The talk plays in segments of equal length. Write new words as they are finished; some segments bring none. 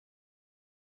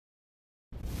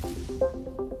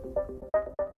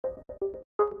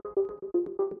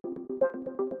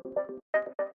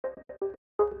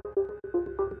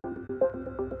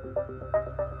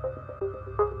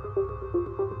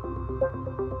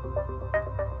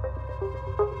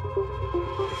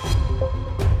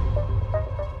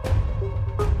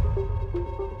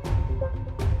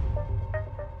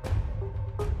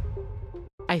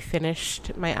I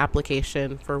finished my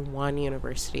application for one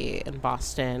university in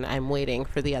Boston. I'm waiting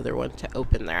for the other one to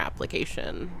open their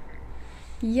application.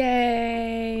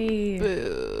 Yay!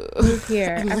 Boo. Move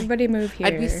here. Everybody move here.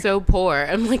 I'd be so poor.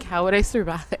 I'm like, how would I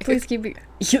survive? Please keep me.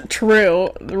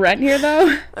 True. The rent here,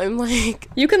 though? I'm like...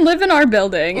 You can live in our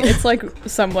building. It's, like,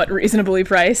 somewhat reasonably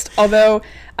priced. Although,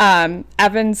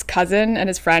 Evan's cousin and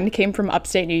his friend came from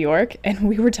upstate New York, and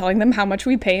we were telling them how much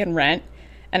we pay in rent.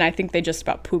 And I think they just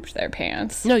about pooped their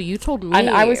pants. No, you told me and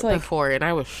I was like, before, and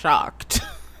I was shocked.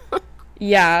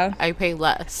 Yeah. I pay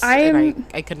less, and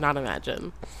I could not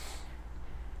imagine.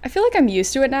 I feel like I'm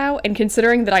used to it now, and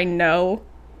considering that I know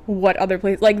what other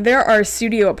places... Like, there are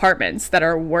studio apartments that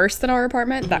are worse than our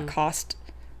apartment that cost,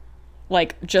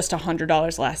 like, just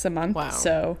 $100 less a month. Wow.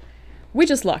 So, we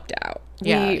just lucked out.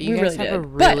 Yeah, we you guys really have did. a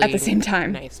really But at the same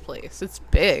time... nice place. It's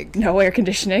big. No air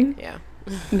conditioning. Yeah.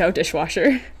 No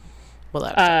dishwasher. Well,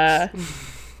 that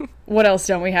What else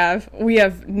don't we have? We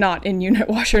have not in-unit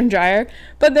washer and dryer,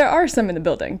 but there are some in the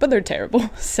building, but they're terrible.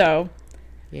 So,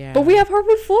 yeah. but we have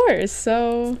hardwood floors,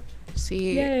 so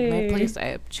see, yay. my place, I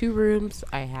have 2 rooms.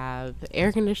 I have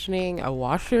air conditioning, a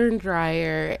washer and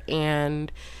dryer,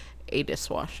 and a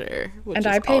dishwasher. Which and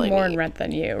is I pay all more need. in rent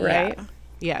than you, right?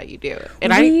 Yeah, you do.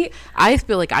 And I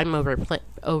feel like I'm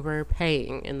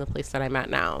overpaying in the place that I'm at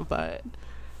now, but...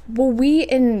 Well, we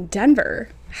in Denver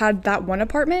had that one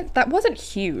apartment that wasn't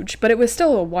huge, but it was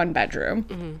still a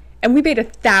 1-bedroom. And we paid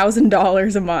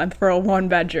 $1,000 a month for a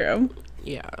 1-bedroom.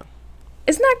 Yeah.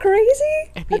 Isn't that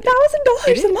crazy? I mean,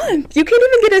 $1,000 a month. You can't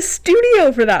even get a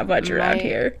studio for that much around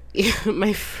here.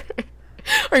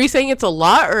 Are you saying it's a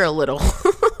lot or a little?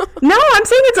 No, I'm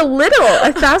saying it's a little.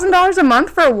 $1,000 a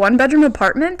month for a 1-bedroom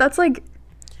apartment? That's like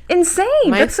insane.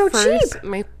 That's so cheap.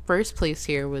 My first place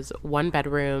here was 1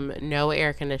 bedroom, no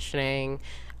air conditioning,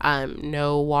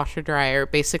 no washer dryer.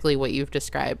 Basically, what you've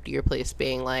described your place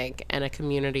being like, in a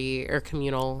community or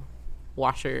communal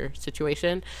washer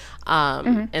situation.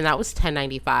 And that was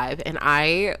 $10.95, and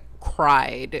I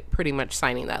cried pretty much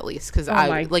signing that lease because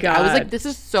I was like, this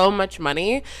is so much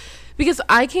money. Because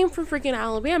I came from freaking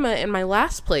Alabama, and my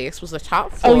last place was a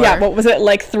top floor. Oh, yeah. What was it,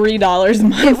 like $3 a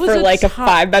month for, like, a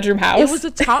 5-bedroom house? It was a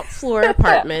top floor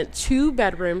apartment, 2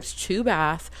 bedrooms, 2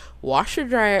 bath, washer,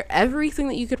 dryer, everything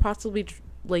that you could possibly,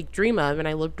 like, dream of. And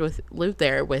I lived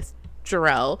there with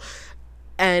Jarrell,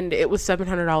 and it was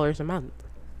 $700 a month.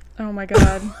 Oh, my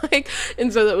God.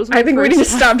 And so that was my I think we need to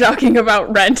stop talking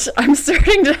about rent. I'm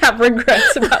starting to have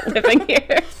regrets about living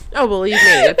here. Oh, believe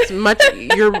me,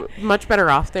 you're much better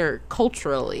off there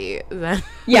culturally than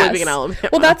living in Alabama.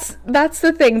 Well, that's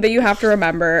the thing that you have to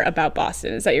remember about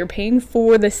Boston is that you're paying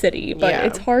for the city, but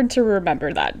it's hard to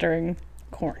remember that during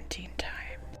quarantine time.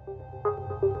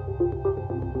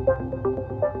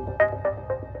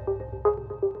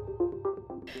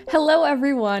 Hello,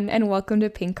 everyone, and welcome to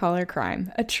Pink Collar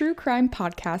Crime, a true crime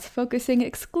podcast focusing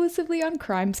exclusively on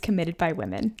crimes committed by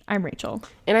women. I'm Rachel.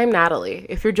 And I'm Natalie.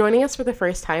 If you're joining us for the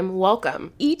first time,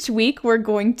 welcome. Each week, we're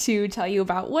going to tell you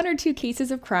about 1 or 2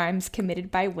 cases of crimes committed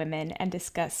by women and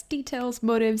discuss details,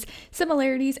 motives,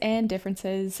 similarities, and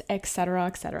differences, etc.,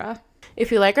 etc.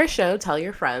 If you like our show, tell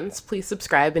your friends. Please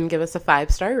subscribe and give us a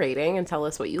 5-star rating and tell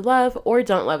us what you love or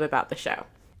don't love about the show.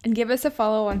 And give us a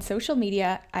follow on social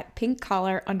media at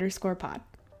pinkcollar_pod.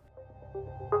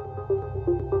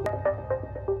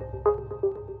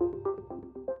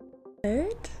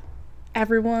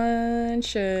 Everyone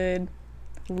should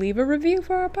leave a review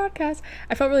for our podcast.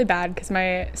 I felt really bad because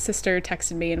my sister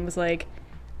texted me and was like,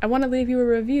 I want to leave you a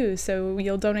review so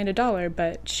you'll donate $1,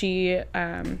 but she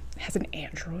has an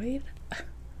Android.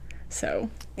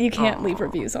 So you can't leave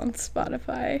reviews on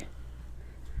Spotify.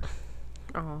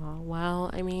 Oh, well,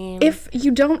 I mean... If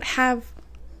you don't have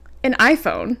an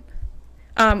iPhone,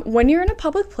 when you're in a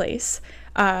public place,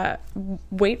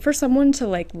 wait for someone to,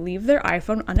 like, leave their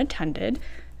iPhone unattended,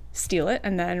 steal it,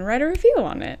 and then write a review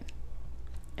on it.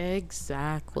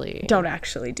 Exactly. Don't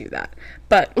actually do that.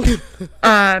 But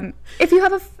if you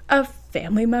have a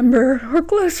family member or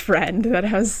close friend that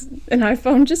has an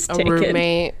iPhone, just take it. A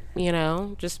roommate, you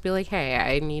know, just be like, hey,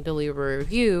 I need to leave a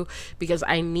review because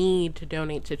I need to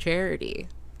donate to charity.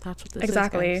 That's what this is,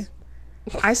 guys.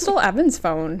 I stole Evan's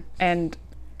phone and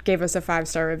gave us a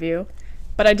 5-star review,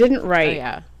 but I didn't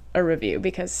write a review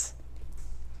because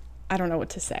I don't know what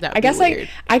to say. That would I guess be weird.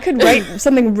 I could write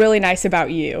something really nice about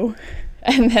you,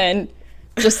 and then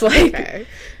just like Okay.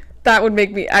 that would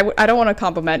make me. I don't want to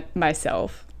compliment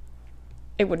myself.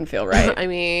 It wouldn't feel right. I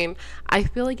mean, I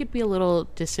feel like it'd be a little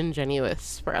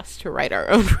disingenuous for us to write our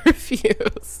own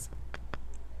reviews.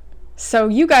 So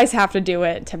you guys have to do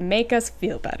it to make us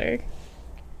feel better.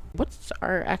 What's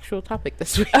our actual topic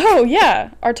this week? Oh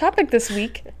yeah, our topic this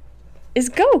week is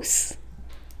ghosts.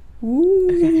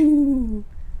 Ooh.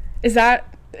 Is that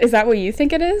what you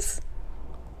think it is?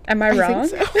 Am I wrong?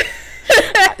 think so.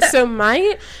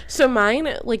 So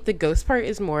mine, like the ghost part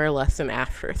is more or less an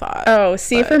afterthought. Oh,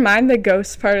 see, for mine, the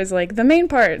ghost part is like the main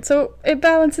part, so it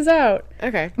balances out.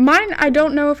 Okay. Mine, I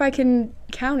don't know if I can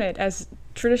count it as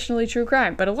traditionally true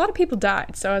crime, but a lot of people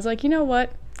died, so I was like, you know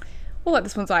what? We'll let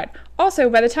this one slide. Also,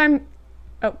 by the time...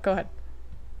 Oh, go ahead.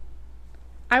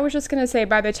 I was just going to say,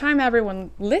 by the time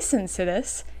everyone listens to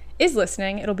this, is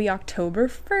listening, it'll be October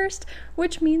 1st,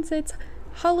 which means it's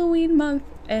Halloween month,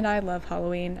 and I love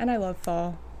Halloween, and I love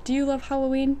fall. Do you love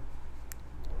Halloween?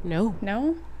 No,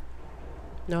 No?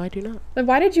 I do not. Then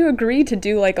why did you agree to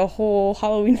do like a whole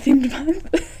Halloween themed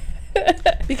month?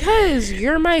 Because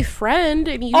you're my friend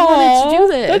and you wanted to do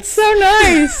this. That's so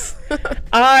nice.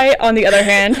 I, on the other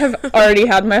hand, have already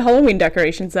had my Halloween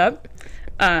decorations up.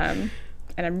 And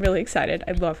I'm really excited.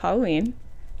 I love Halloween.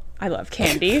 I love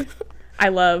candy. I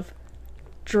love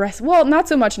well, not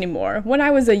so much anymore. When I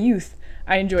was a youth,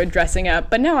 I enjoyed dressing up,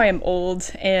 but now I am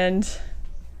old and,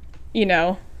 you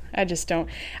know, I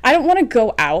don't want to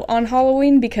go out on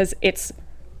Halloween because it's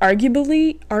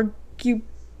arguably one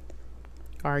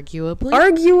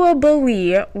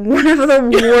of the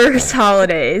worst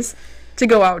holidays to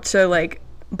go out to like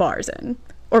bars in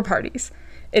or parties.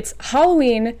 It's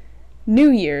Halloween,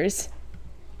 New Year's,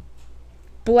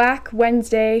 Black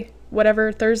Wednesday,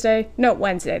 whatever, Thursday. No,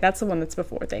 Wednesday. That's the one that's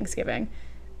before Thanksgiving.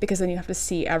 Because then you have to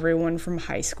see everyone from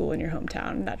high school in your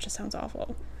hometown. That just sounds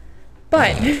awful.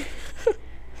 But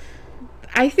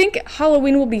I think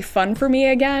Halloween will be fun for me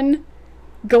again,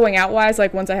 going out wise,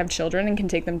 like once I have children and can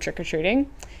take them trick-or-treating.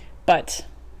 But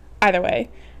either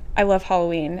way, I love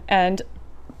Halloween. And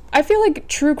I feel like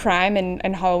true crime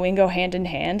and Halloween go hand in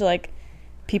hand. Like,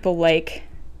 people like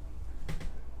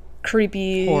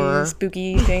creepy, horror,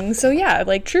 spooky things. So yeah,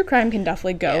 like true crime can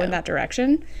definitely go in that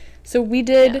direction. So we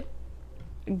did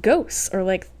ghosts, or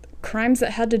like crimes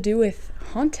that had to do with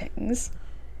hauntings.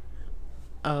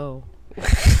 Oh.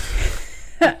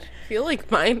 I feel like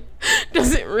mine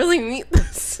doesn't really meet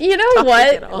this. You know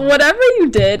what? Whatever you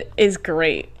did is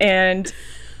great. And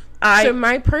So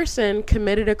my person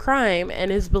committed a crime and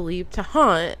is believed to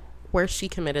haunt where she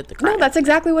committed the crime. No, that's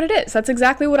exactly what it is. That's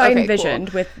exactly what I envisioned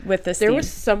with this There theme.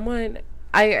 was someone...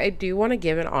 I do want to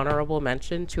give an honorable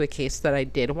mention to a case that I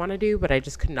did want to do, but I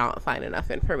just could not find enough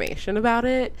information about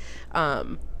it.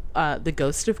 The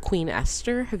Ghost of Queen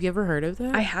Esther. Have you ever heard of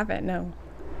that? I haven't, no.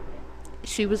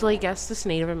 She was, like, I guess, this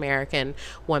Native American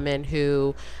woman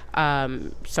who,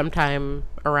 sometime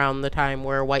around the time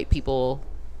where white people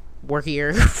were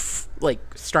here, like,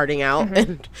 starting out,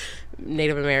 and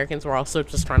Native Americans were also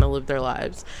just trying to live their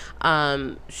lives,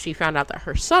 she found out that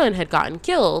her son had gotten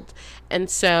killed, and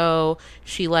so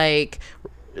she, like,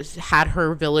 had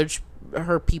her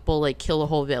people, like, kill a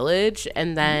whole village,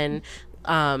 and then,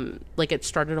 like, it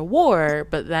started a war,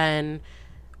 but then...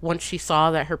 Once she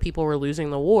saw that her people were losing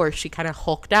the war, she kind of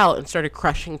hulked out and started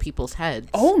crushing people's heads.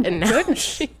 Oh my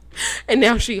goodness. And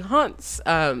now she haunts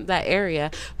that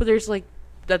area. But there's like,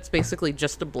 that's basically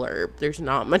just a blurb. There's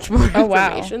not much more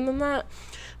information than that.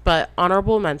 But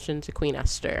honorable mention to Queen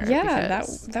Esther. Yeah,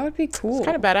 that would be cool. It's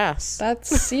kind of badass.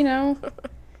 That's, you know,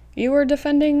 you were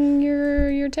defending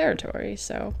your territory,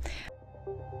 so...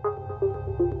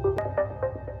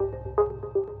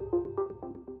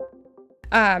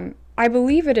 I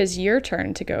believe it is your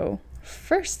turn to go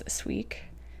first this week,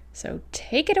 so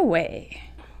take it away.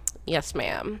 Yes,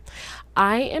 ma'am.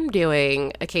 I am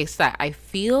doing a case that I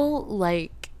feel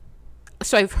like...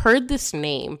 So I've heard this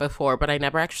name before, but I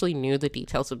never actually knew the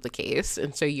details of the case,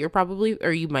 and so you're probably,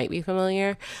 or you might be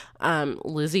familiar.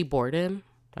 Lizzie Borden.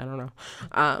 I don't know.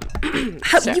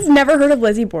 You've never heard of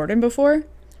Lizzie Borden before?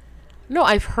 No,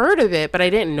 I've heard of it, but I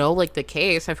didn't know, like, the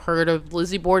case. I've heard of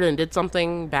Lizzie Borden did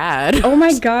something bad. Oh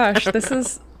my gosh, this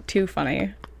is too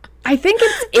funny. I think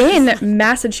it's in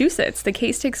Massachusetts. The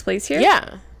case takes place here?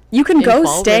 Yeah. You can go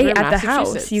Fall stay River, at the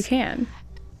house. You can.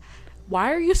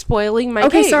 Why are you spoiling my case?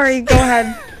 Okay, sorry. Go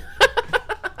ahead.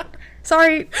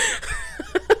 Sorry.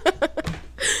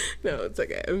 No, it's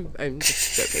okay. I'm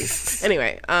just joking.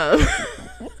 Anyway,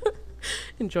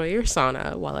 enjoy your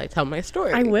sauna while I tell my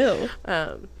story. I will.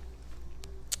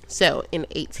 So in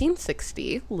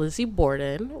 1860, Lizzie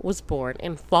Borden was born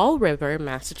in Fall River,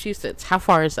 Massachusetts. How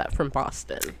far is that from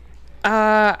Boston?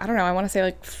 I don't know. I want to say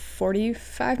like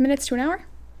 45 minutes to an hour.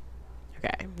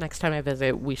 Okay, next time I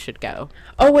visit, we should go.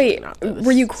 Oh, wait. Not that this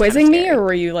Were you is kinda quizzing me scary. or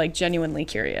were you like genuinely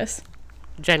curious?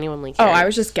 Genuinely Oh, curious. I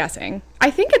was just guessing.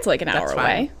 I think it's like an hour That's away.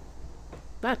 fine.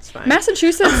 That's fine.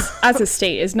 Massachusetts as a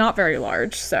state is not very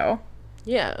large, so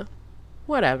Yeah.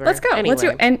 Whatever. let's go. Let's do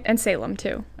Anyway. and Salem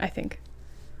too, I think.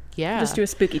 Yeah. Just do a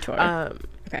spooky tour.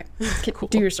 Okay.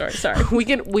 Do your story. Sorry.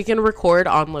 we can record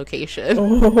on location.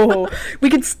 Oh, we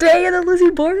could stay in the Lizzie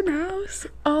Borden house.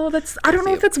 Oh, that's I don't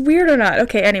know if that's weird or not.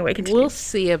 Okay, anyway, continue. We'll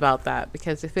see about that,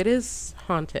 because if it is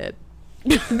haunted.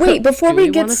 Wait, before Do we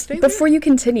you get wanna stay there? before you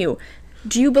continue,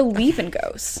 do you believe in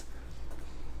ghosts?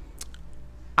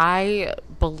 I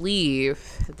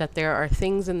believe that there are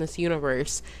things in this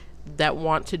universe that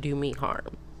want to do me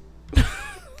harm.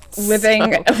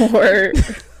 Living or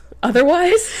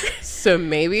otherwise? So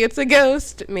maybe it's a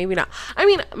ghost, maybe not. I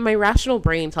mean, my rational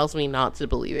brain tells me not to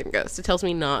believe in ghosts. It tells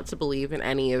me not to believe in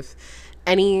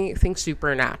anything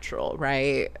supernatural,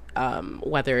 right?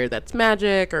 Whether that's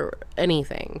magic or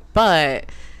anything. But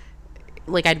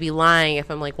like, I'd be lying if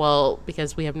I'm like, well,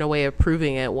 because we have no way of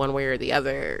proving it one way or the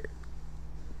other,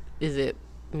 is it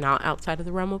not outside of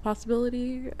the realm of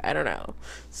possibility? I don't know.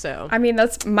 So I mean,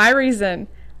 that's my reason.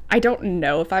 I don't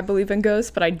know if I believe in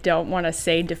ghosts, but I don't want to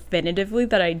say definitively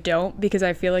that I don't, because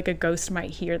I feel like a ghost might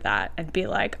hear that and be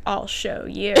like, I'll show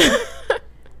you.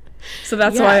 So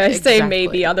that's Yeah, why I say exactly.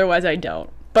 maybe, otherwise I don't.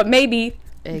 But maybe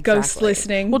ghosts Exactly.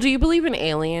 listening. Well, do you believe in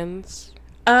aliens?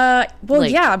 Well,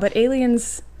 like- yeah, but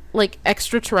aliens, Like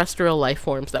extraterrestrial life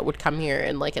forms that would come here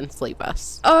and like enslave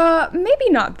us? maybe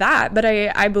not that, but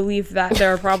I believe that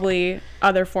there are probably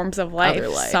other forms of life, Other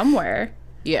life. somewhere.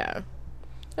 Yeah.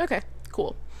 Okay,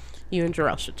 cool. You and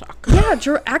Jarrell should talk. Yeah,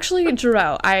 actually,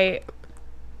 Jarrell, I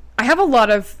have a lot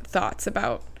of thoughts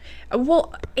about.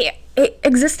 Well,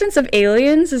 existence of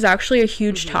aliens is actually a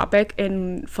huge topic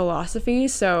in philosophy.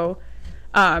 So,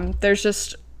 there's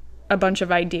just a bunch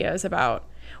of ideas about.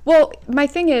 Well, my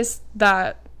thing is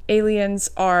that aliens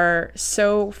are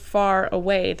so far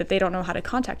away that they don't know how to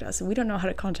contact us, and we don't know how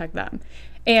to contact them.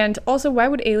 And also, why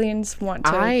would aliens want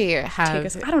to I take have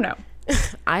us? I don't know.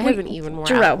 I have an even more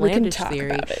Jarrell, we can outlandish talk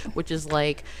theory, about it. which is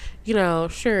like, you know,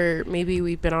 sure, maybe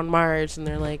we've been on Mars and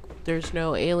they're like, there's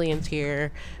no aliens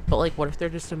here, but like, what if they're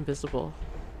just invisible?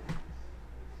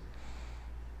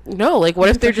 No, like, what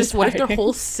if they're just, what if their hiding?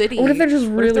 whole city, What if they're just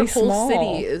what if their really whole small?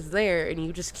 city is there and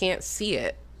you just can't see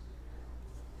it?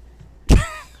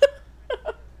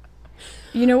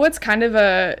 You know what's kind of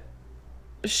a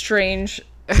strange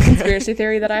conspiracy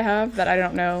theory that I have that I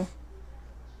don't know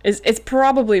is it's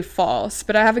probably false,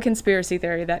 but I have a conspiracy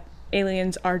theory that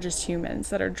aliens are just humans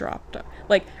that are dropped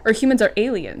or humans are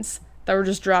aliens that were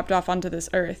just dropped off onto this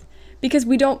earth because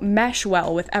we don't mesh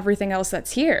well with everything else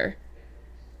that's here.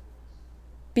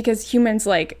 Because humans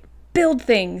like build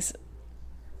things.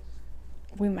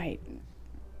 We might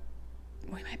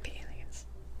be aliens.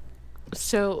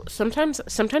 So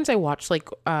sometimes I watch like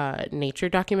nature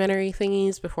documentary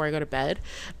thingies before I go to bed,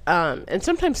 and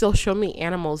sometimes they'll show me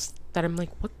animals that I'm like,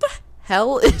 what the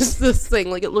hell is this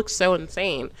thing? Like, it looks so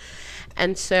insane.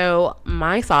 And so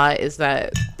my thought is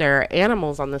that there are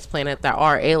animals on this planet that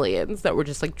are aliens that were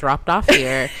just like dropped off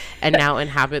here and now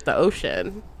inhabit the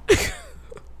ocean.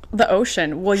 The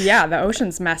ocean. Well, yeah, the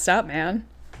ocean's messed up, man.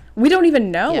 We don't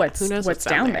even know Yeah, what's who knows what's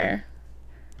down there.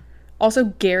 Also,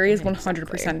 Gary is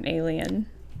 100% an alien.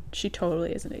 She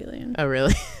totally is an alien. Oh,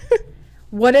 really?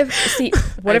 What if I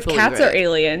if believe cats it. are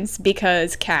aliens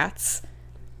because cats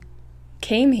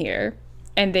came here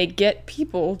and they get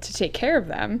people to take care of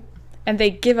them and they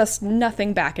give us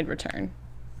nothing back in return?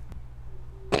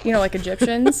 You know, like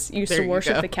Egyptians used There to you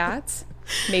worship go. the cats.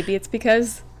 Maybe it's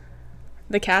because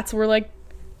the cats were like,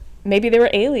 maybe they were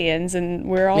aliens and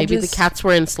we're all Maybe just... the cats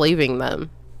were enslaving them.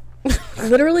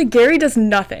 Literally, Gary does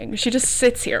nothing. She just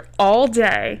sits here all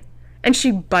day and she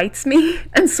bites me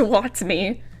and swats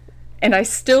me, and I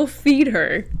still feed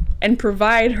her and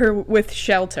provide her with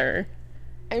shelter.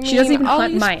 I mean, She doesn't even hunt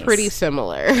Ollie's mice. pretty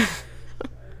similar.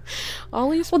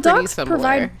 Ollie's Well, pretty dogs similar.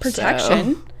 provide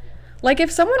protection. so- Like,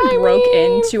 if someone I broke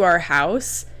mean- into our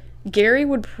house, Gary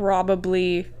would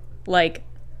probably, like,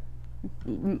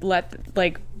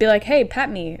 be like, hey, pet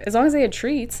me, as long as they had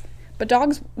treats. But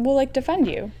dogs will, like, defend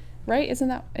you, right? Isn't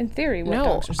that, in theory, what No,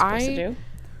 dogs are supposed to do?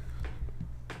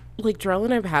 Like, Drell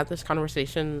and I have had this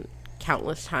conversation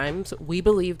countless times. We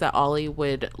believe that Ollie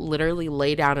would literally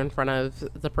lay down in front of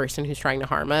the person who's trying to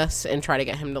harm us and try to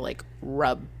get him to like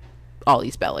rub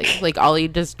Ollie's belly. Like, Ollie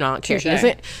does not care.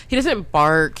 Touché. He doesn't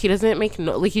bark. He doesn't make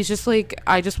no, like, he's just like,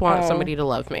 I just want somebody to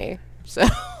love me. So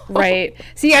Right.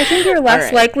 See, I think you're less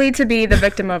right. likely to be the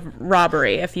victim of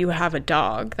robbery if you have a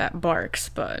dog that barks,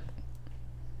 but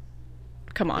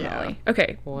come on, Yeah. Ollie.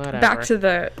 Okay. Whatever. Back to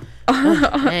the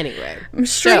Anyway,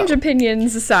 strange so,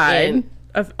 opinions aside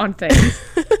on things.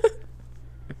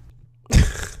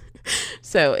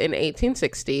 So in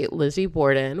 1860, Lizzie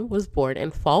Borden was born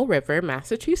in Fall River,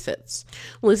 Massachusetts.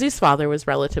 Lizzie's father was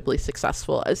relatively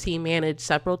successful as he managed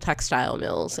several textile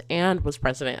mills and was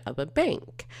president of a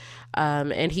bank.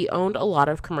 And he owned a lot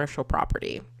of commercial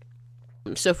property.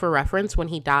 So for reference, when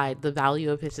he died, the value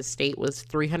of his estate was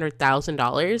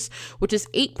 $300,000, which is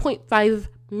 $8.5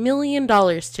 million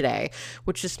today,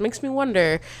 which just makes me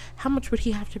wonder, how much would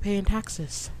he have to pay in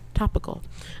taxes? Topical.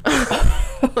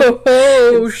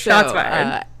 Oh, shots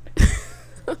fired.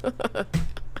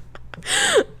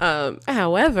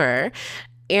 However,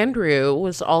 Andrew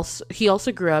was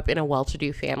also grew up in a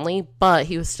well-to-do family, but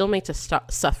he was still made to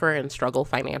suffer and struggle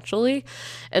financially.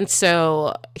 And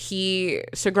so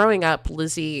growing up,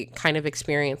 Lizzie kind of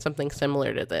experienced something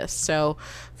similar to this. So,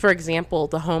 for example,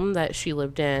 the home that she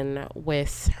lived in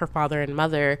with her father and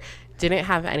mother didn't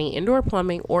have any indoor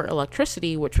plumbing or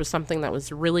electricity, which was something that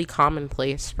was really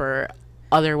commonplace for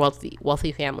other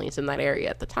wealthy families in that area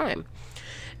at the time.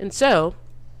 And so,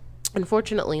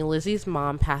 unfortunately, Lizzie's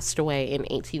mom passed away in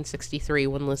 1863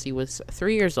 when Lizzie was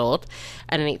 3 years old.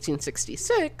 And in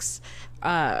 1866,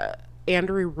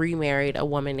 Andrew remarried a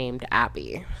woman named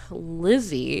Abby.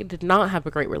 Lizzie did not have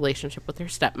a great relationship with her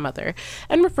stepmother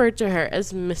and referred to her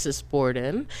as Mrs.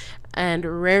 Borden and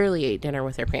rarely ate dinner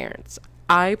with her parents.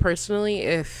 I personally,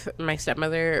 if my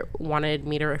stepmother wanted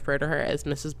me to refer to her as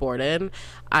Mrs. Borden,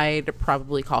 I'd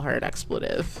probably call her an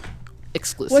expletive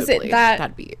exclusively. Was it that?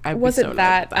 I'd be was so it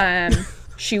that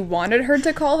she wanted her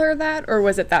to call her that, or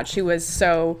was it that she was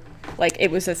so like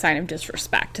it was a sign of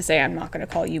disrespect to say, I'm not going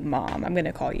to call you mom, I'm going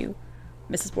to call you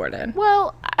Mrs. Borden?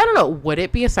 Well, I don't know. Would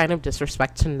it be a sign of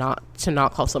disrespect to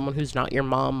not call someone who's not your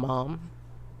mom?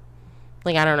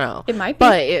 Like, I don't know. It might be.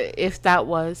 But if that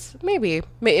was, maybe.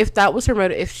 If that was her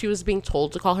motive, if she was being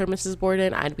told to call her Mrs.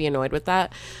 Borden, I'd be annoyed with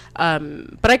that.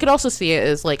 But I could also see it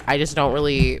as, like, I just don't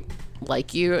really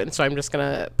like you, and so I'm just going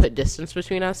to put distance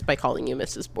between us by calling you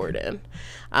Mrs. Borden.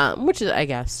 Which is, I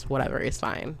guess, whatever is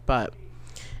fine. But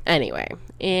anyway,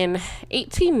 in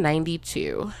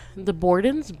 1892, the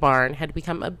Borden's barn had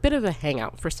become a bit of a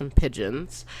hangout for some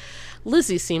pigeons.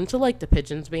 Lizzie seemed to like the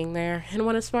pigeons being there and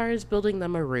went as far as building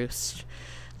them a roost.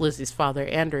 Lizzie's father,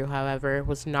 Andrew, however,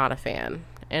 was not a fan,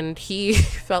 and he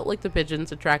felt like the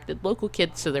pigeons attracted local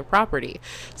kids to their property,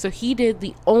 so he did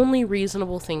the only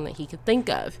reasonable thing that he could think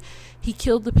of. He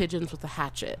killed the pigeons with a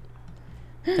hatchet.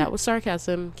 That was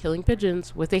sarcasm. Killing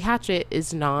pigeons with a hatchet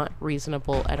is not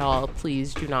reasonable at all.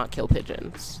 Please do not kill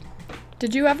pigeons.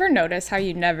 Did you ever notice how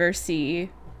you never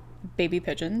see baby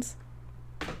pigeons?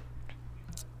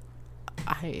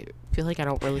 I feel like I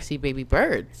don't really see baby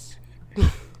birds.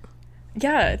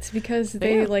 Yeah, it's because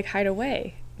they like hide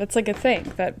away. That's like a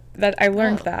thing that I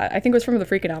learned that. I think it was from the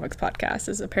Freakonomics podcast,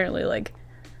 is apparently like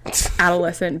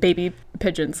adolescent baby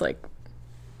pigeons like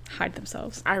hide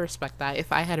themselves. I respect that.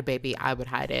 If I had a baby, I would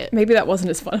hide it. Maybe that wasn't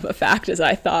as fun of a fact as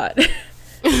I thought.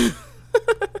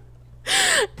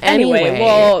 Anyway,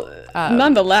 well,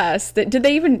 nonetheless, did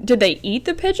they eat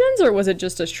the pigeons, or was it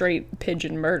just a straight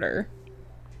pigeon murder?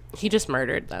 He just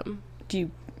murdered them.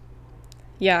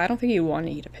 Yeah, I don't think you want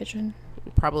to eat a pigeon.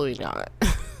 Probably not.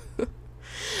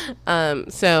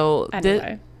 So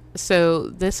anyway.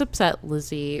 This upset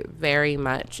Lizzie very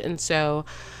much, and so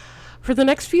for the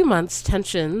next few months,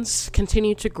 tensions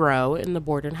continued to grow in the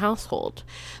Borden household.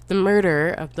 The murder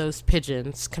of those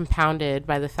pigeons, compounded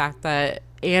by the fact that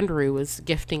Andrew was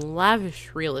gifting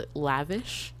lavish real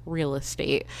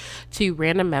estate to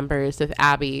random members of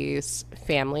Abby's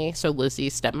family, so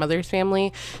Lizzie's stepmother's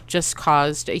family, just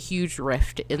caused a huge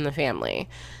rift in the family.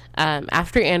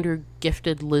 After Andrew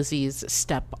gifted Lizzie's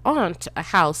step-aunt a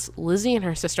house, Lizzie and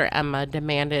her sister Emma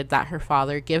demanded that her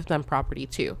father give them property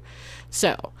too.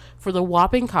 So, for the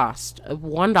whopping cost of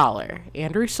 $1,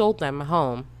 Andrew sold them a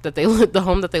home that they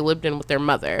lived in with their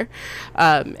mother.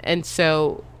 And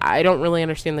so, I don't really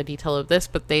understand the detail of this,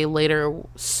 but they later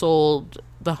sold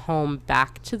the home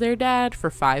back to their dad for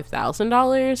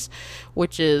 $5,000,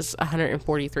 which is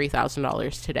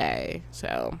 $143,000 today.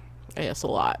 So, I guess a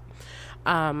lot.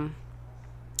 And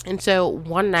so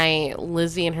one night,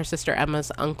 Lizzie and her sister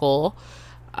Emma's uncle,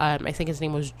 I think his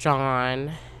name was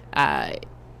John,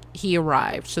 he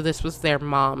arrived. So this was their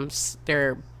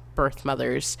birth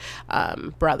mother's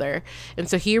brother. And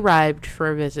so he arrived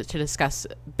for a visit to discuss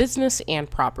business and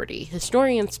property.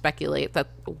 Historians speculate that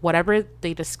whatever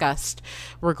they discussed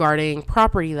regarding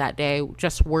property that day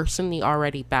just worsened the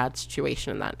already bad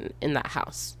situation in that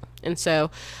house. And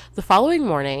so the following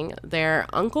morning, their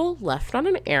uncle left on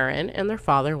an errand and their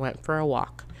father went for a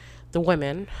walk. The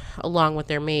women, along with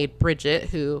their maid Bridget,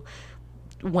 who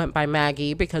went by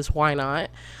Maggie because why not,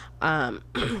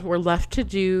 were left to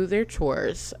do their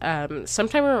chores.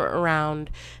 Sometime around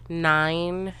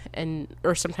 9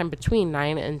 or sometime between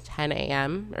 9 and 10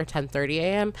 a.m. or 10:30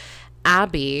 a.m.,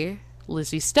 Abby,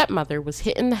 Lizzie's stepmother, was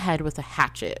hit in the head with a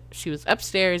hatchet. She was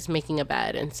upstairs making a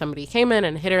bed, and somebody came in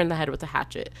and hit her in the head with a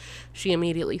hatchet. She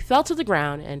immediately fell to the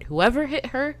ground, and whoever hit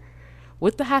her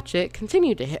with the hatchet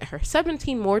continued to hit her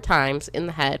 17 more times in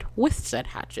the head with said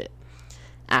hatchet.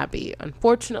 Abby,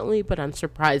 unfortunately but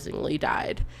unsurprisingly,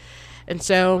 died. And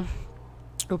so,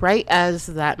 right as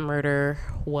that murder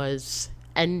was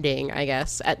ending, I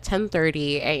guess, at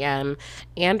 10:30 a.m.,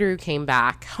 Andrew came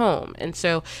back home. And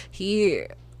so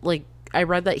I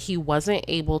read that he wasn't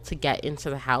able to get into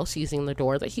the house using the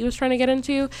door that he was trying to get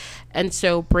into. And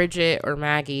so Bridget, or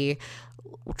Maggie,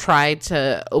 tried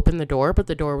to open the door, but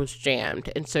the door was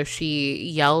jammed. And so she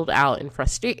yelled out in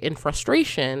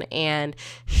frustration, and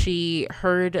she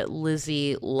heard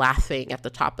Lizzie laughing at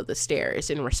the top of the stairs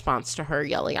in response to her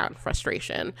yelling out in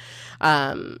frustration.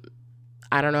 I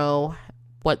don't know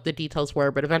what the details were,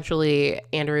 but eventually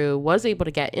Andrew was able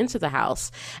to get into the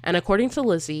house, and according to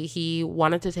Lizzie, he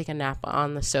wanted to take a nap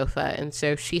on the sofa, and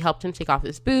so she helped him take off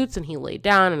his boots, and he laid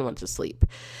down and went to sleep.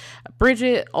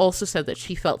 Bridget also said that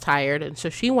she felt tired, and so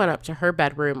she went up to her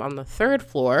bedroom on the 3rd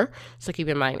floor. So keep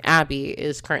in mind, Abby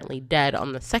is currently dead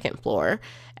on the 2nd floor,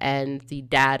 and the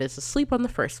dad is asleep on the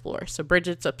 1st floor. So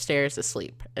Bridget's upstairs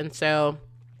asleep. And so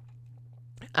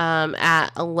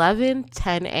at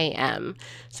 11:10 a.m.,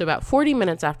 so about 40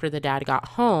 minutes after the dad got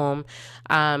home,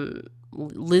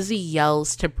 Lizzie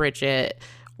yells to Bridget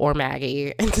or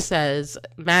Maggie and says,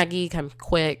 "Maggie, come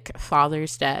quick,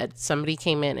 father's dead. Somebody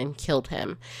came in and killed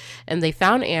him." And they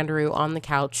found Andrew on the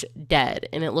couch dead,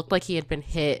 and it looked like he had been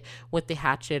hit with the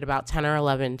hatchet about 10 or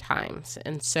 11 times.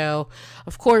 And so,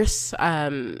 of course,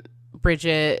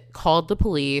 Bridget called the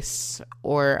police,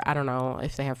 or I don't know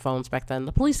if they have phones back then.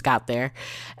 The police got there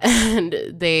and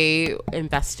they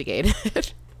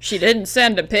investigated. She didn't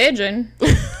send a pigeon.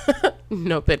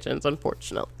 No pigeons,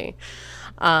 unfortunately.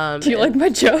 Do you like my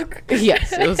joke?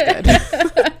 Yes, it was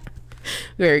good.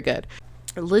 Very good.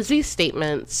 Lizzie's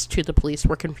statements to the police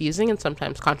were confusing and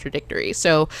sometimes contradictory.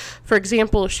 So, for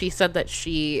example, she said that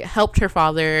she helped her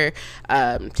father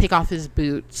take off his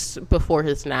boots before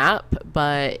his nap,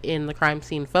 but in the crime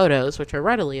scene photos, which are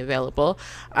readily available,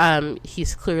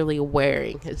 he's clearly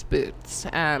wearing his boots.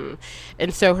 And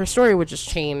so her story would just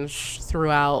change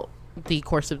throughout the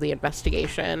course of the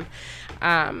investigation.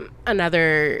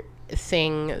 Another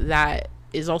thing that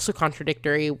is also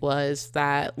contradictory was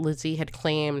that Lizzie had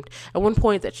claimed at one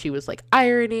point that she was like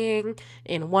ironing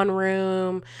in one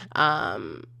room,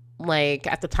 like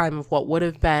at the time of what would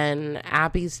have been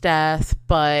Abby's death.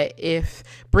 But if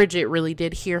Bridget really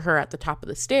did hear her at the top of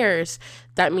the stairs,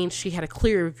 that means she had a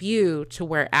clear view to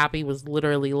where Abby was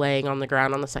literally laying on the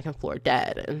ground on the 2nd floor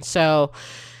dead. And so,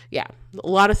 yeah, a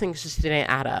lot of things just didn't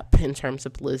add up in terms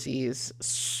of Lizzie's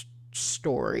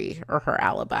story or her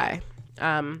alibi.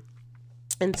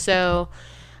 And so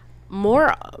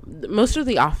most of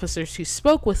the officers who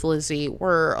spoke with Lizzie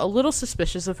were a little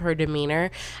suspicious of her demeanor,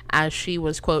 as she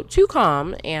was, quote, too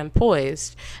calm and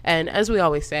poised. And as we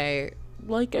always say,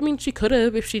 she could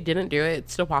have, if she didn't do it,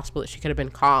 it's still possible that she could have been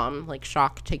calm. Like,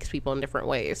 shock takes people in different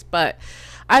ways. But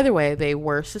either way, they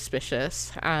were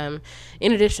suspicious. In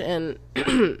addition,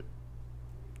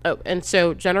 and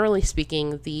so generally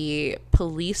speaking, the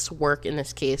police work in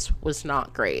this case was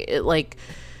not great. It,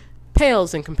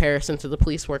 pales in comparison to the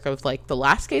police work of the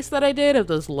last case that I did of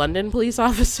those London police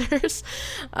officers.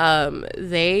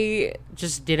 They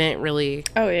just didn't really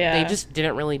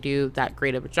do that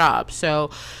great of a job. So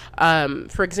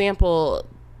for example,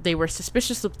 they were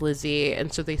suspicious of Lizzie,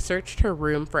 and so they searched her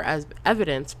room for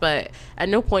evidence, but at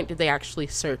no point did they actually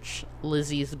search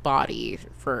Lizzie's body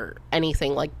for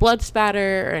anything like blood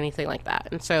spatter or anything like that.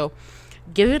 And so,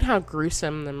 given how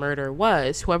gruesome the murder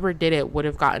was, whoever did it would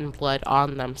have gotten blood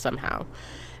on them somehow,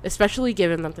 especially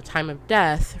given that the time of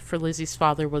death for Lizzie's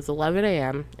father was 11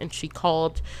 a.m. and she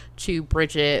called to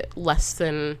Bridget less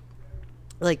than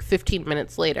 15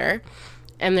 minutes later.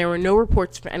 and there were no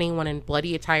reports of anyone in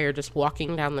bloody attire just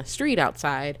walking down the street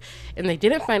outside, and they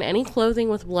didn't find any clothing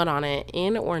with blood on it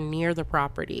in or near the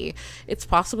property. It's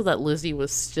possible that Lizzie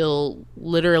was still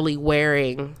literally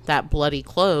wearing that bloody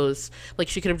clothes. Like,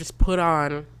 she could have just put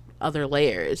on other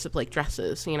layers of, like,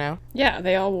 dresses, you know? Yeah,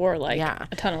 they all wore, like, Yeah.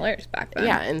 a ton of layers back then.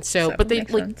 Yeah, and so but it they,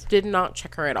 makes like, sense. did not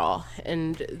check her at all.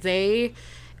 And they,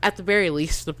 at the very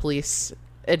least, the police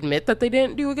admit that they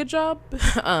didn't do a good job.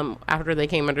 After they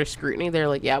came under scrutiny, they're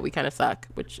like, yeah, we kind of suck,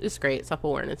 which is great.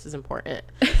 Self-awareness is important.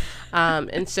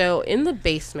 And so in the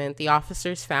basement, the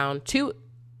officers found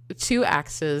two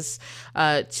axes,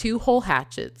 2 whole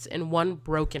hatchets, and 1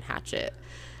 broken hatchet.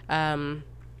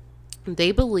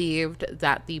 They believed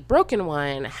that the broken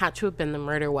one had to have been the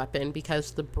murder weapon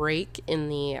because the break in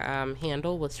the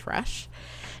handle was fresh.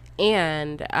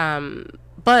 And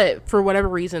but for whatever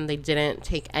reason, they didn't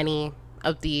take any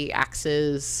of the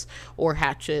axes or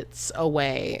hatchets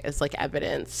away as, like,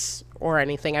 evidence or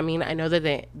anything. I mean, I know that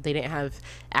they didn't have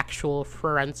actual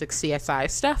forensic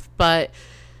CSI stuff, but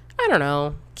I don't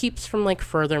know, keeps from, like,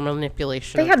 further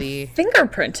manipulation They of had the...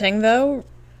 fingerprinting, though,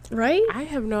 right? I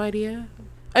have no idea.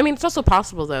 I mean, it's also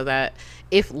possible, though, that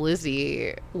if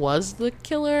Lizzie was the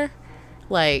killer,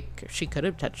 like, she could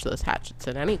have touched those hatchets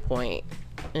at any point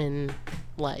in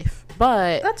life.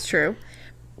 But That's true.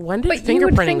 when did But you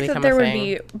would fingerprinting think become that there a would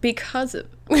thing? be, because of...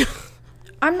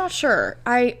 I'm not sure.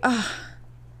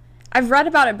 I've read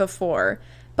about it before,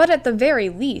 but at the very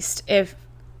least, if...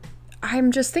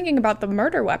 I'm just thinking about the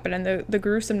murder weapon and the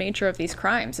gruesome nature of these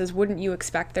crimes, is wouldn't you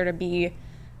expect there to be,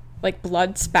 like,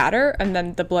 blood spatter, and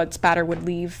then the blood spatter would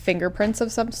leave fingerprints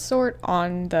of some sort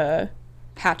on the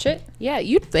hatchet? Yeah,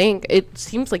 you'd think. It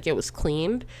seems like it was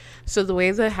cleaned. So the way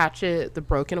the hatchet, the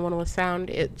broken one, was found,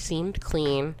 it seemed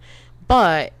clean.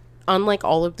 But unlike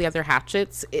all of the other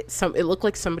hatchets, it looked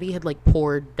like somebody had, like,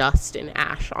 poured dust and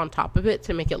ash on top of it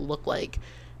to make it look like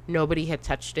nobody had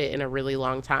touched it in a really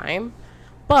long time.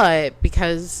 But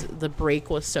because the break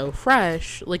was so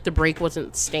fresh, like, the break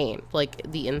wasn't stained,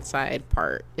 like, the inside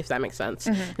part, if that makes sense.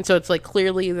 And so it's like,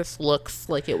 clearly this looks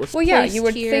like it was Well, yeah, placed you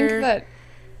would here. think that...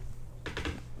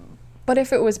 But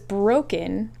if it was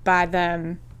broken by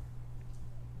them,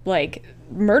 like,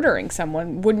 murdering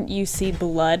someone, wouldn't you see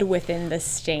blood within the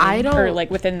stain? I don't- Or,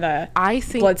 like, within the I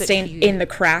think blood that stain she- in the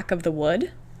crack of the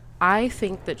wood? I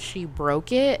think that she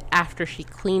broke it after she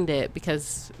cleaned it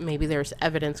because maybe there's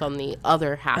evidence on the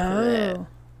other half of it.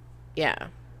 Yeah.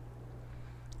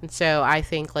 And so I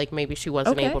think, like, maybe she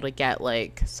wasn't Okay. able to get,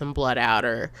 like, some blood out,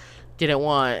 or didn't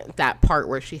want that part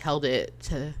where she held it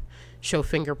to show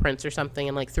fingerprints or something,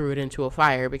 and, like, threw it into a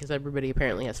fire, because everybody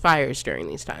apparently has fires during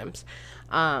these times.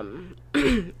 I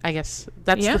guess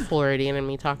that's Yeah. the Floridian in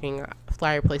me talking.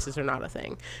 Fireplaces are not a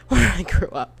thing where I grew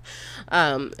up.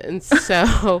 And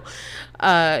so,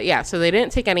 yeah, so they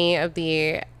didn't take any of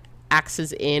the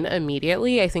axes in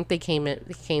immediately. I think they came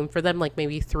for them, like,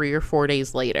 maybe 3 or 4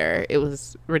 days later. It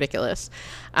was ridiculous.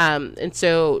 And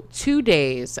so 2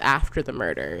 days after the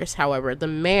murders, however, the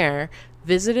mayor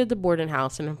visited the Borden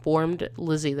house and informed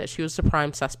Lizzie that she was the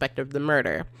prime suspect of the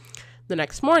murder. The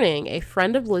next morning, a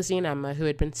friend of Lizzie and Emma, who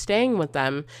had been staying with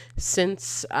them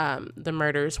since the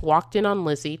murders, walked in on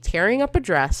Lizzie tearing up a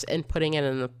dress and putting it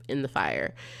in the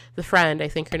fire. The friend, I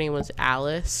think her name was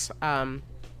Alice,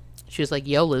 she was like,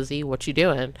 "Yo, Lizzie, what you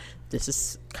doing? This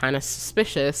is kind of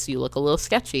suspicious. You look a little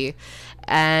sketchy."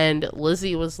 And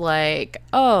Lizzie was like,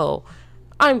 "Oh,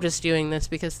 I'm just doing this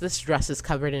because this dress is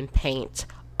covered in paint.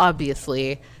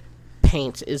 Obviously,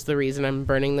 paint is the reason I'm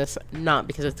burning this, not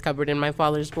because it's covered in my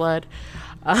father's blood."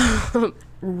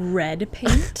 Red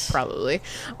paint? Probably.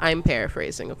 I'm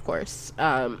paraphrasing, of course.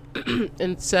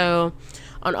 And so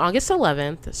on August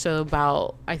 11th, so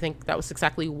about, I think that was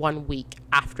exactly 1 week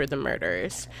after the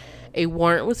murders, a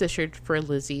warrant was issued for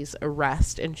Lizzie's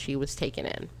arrest, and she was taken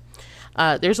in.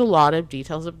 There's a lot of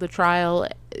details of the trial.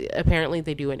 Apparently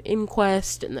they do an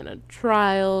inquest and then a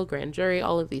trial, grand jury,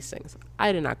 all of these things.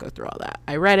 I did not go through all that.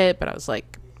 I read it, but I was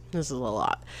like, this is a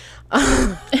lot.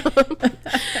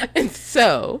 And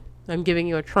so I'm giving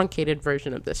you a truncated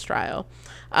version of this trial.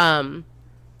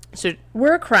 So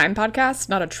We're a crime podcast,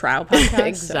 not a trial podcast.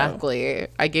 exactly.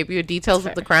 I gave you details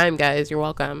of the crime, guys. You're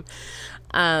welcome.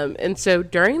 And so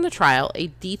during the trial, a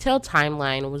detailed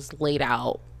timeline was laid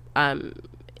out.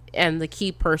 And the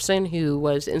key person who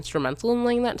was instrumental in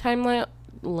laying that timeline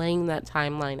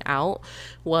out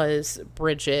was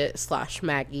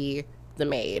Bridget/Maggie, the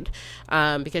maid,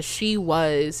 because she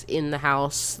was in the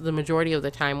house the majority of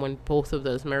the time when both of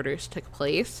those murders took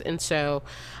place. And so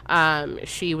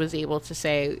she was able to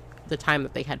say the time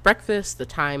that they had breakfast, the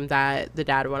time that the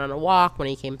dad went on a walk, when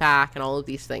he came back, and all of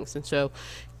these things. And so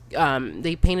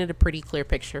they painted a pretty clear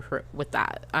picture with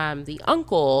that. The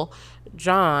uncle,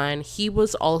 John, he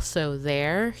was also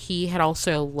there. He had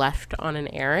also left on an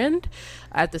errand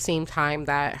at the same time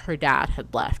that her dad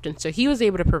had left. And so he was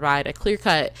able to provide a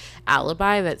clear-cut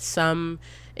alibi that some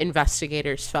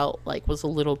investigators felt like was a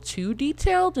little too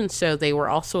detailed. And so they were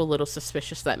also a little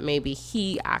suspicious that maybe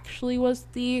he actually was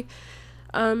the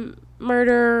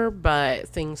murder, but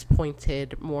things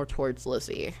pointed more towards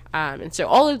Lizzie. And so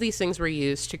all of these things were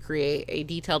used to create a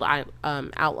detailed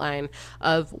outline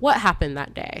of what happened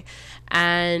that day.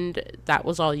 And that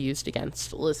was all used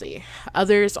against Lizzie.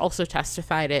 Others also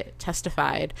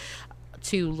testified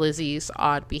to Lizzie's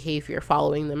odd behavior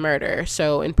following the murder.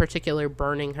 So in particular,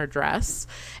 burning her dress.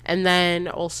 And then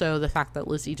also the fact that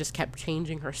Lizzie just kept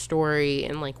changing her story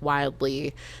in like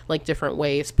wildly like different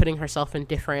ways, putting herself in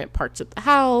different parts of the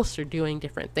house or doing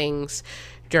different things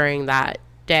during that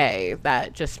day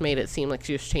that just made it seem like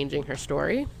she was changing her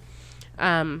story.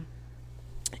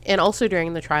 And also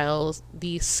during the trials,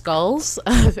 the skulls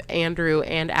of Andrew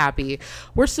and Abby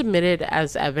were submitted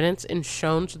as evidence and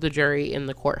shown to the jury in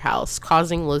the courthouse,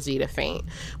 causing Lizzie to faint,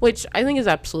 which I think is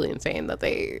absolutely insane that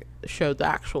they showed the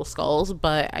actual skulls,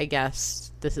 but I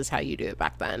guess this is how you do it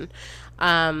back then.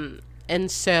 And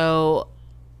so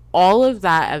all of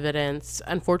that evidence,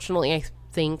 unfortunately, I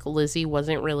think Lizzie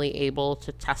wasn't really able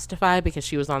to testify because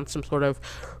she was on some sort of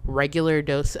regular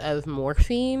dose of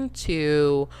morphine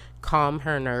to calm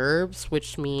her nerves,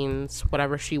 which means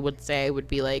whatever she would say would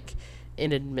be like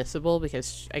inadmissible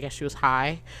because I guess she was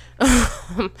high.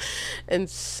 And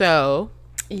so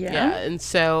and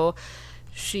so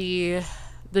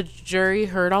the jury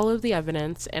heard all of the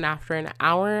evidence, and after an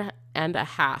hour and a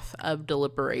half of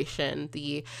deliberation,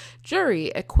 the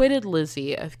jury acquitted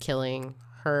Lizzie of killing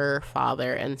her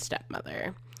father and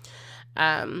stepmother.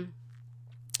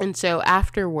 And so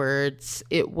afterwards,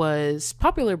 it was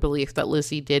popular belief that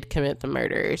Lizzie did commit the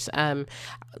murders. I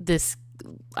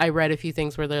read a few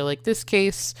things where they're like, this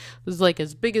case was like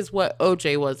as big as what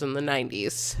OJ was in the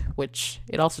 90s, which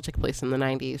it also took place in the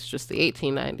 90s, just the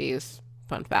 1890s.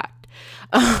 Fun fact.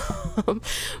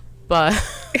 But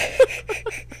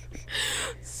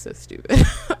so stupid.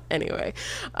 Anyway,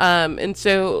 and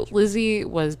so Lizzie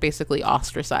was basically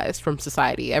ostracized from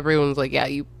society. Everyone's like, yeah,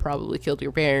 you probably killed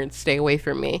your parents, stay away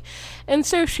from me. And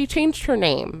so she changed her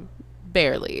name,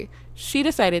 barely. She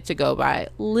decided to go by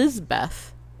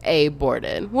Lizbeth A.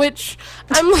 Borden, which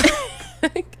I'm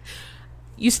like,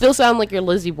 you still sound like you're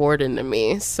Lizzie Borden to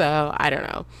me, so I don't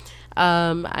know.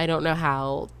 I don't know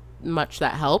how much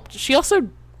that helped. She also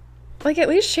like at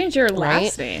least change your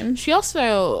last name. She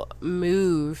also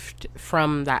moved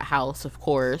from that house, of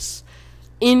course,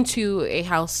 into a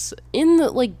house in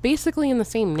the like basically in the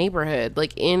same neighborhood,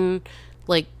 like in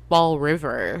like Ball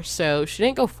River. So she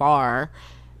didn't go far.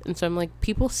 And so I'm like,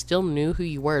 people still knew who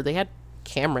you were. They had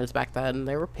cameras back then.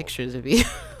 There were pictures of you.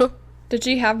 Did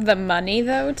you have the money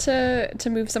though to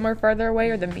move somewhere farther away,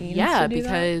 or the means? Yeah, to do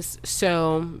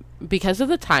because of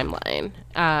the timeline,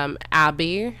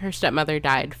 Abby, her stepmother,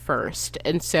 died first,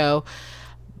 and so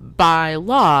by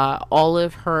law, all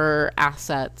of her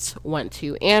assets went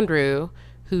to Andrew,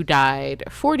 who died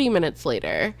 40 minutes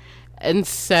later, and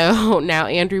so now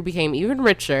Andrew became even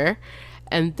richer.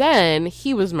 And then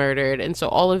he was murdered, and so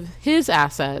all of his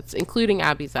assets, including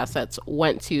Abby's assets,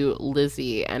 went to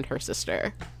Lizzie and her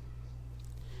sister.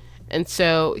 And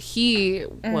so he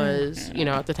was,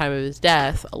 at the time of his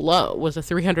death, alone, was a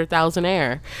 $300,000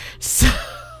 heir. So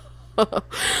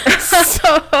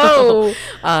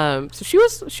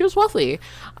she was wealthy.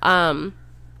 And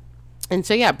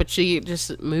so, yeah, but she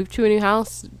just moved to a new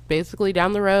house, basically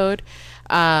down the road.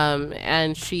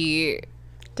 And she...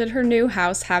 Did her new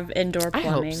house have indoor plumbing?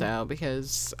 I hope so,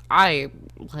 because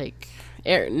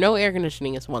no air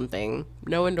conditioning is one thing.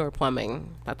 No indoor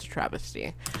plumbing, that's a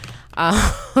travesty.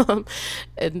 And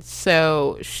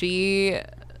so she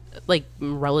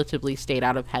relatively stayed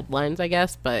out of headlines, I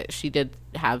guess, but she did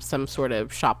have some sort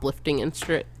of shoplifting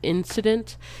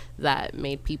incident that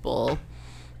made people,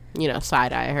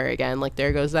 side-eye her again. Like,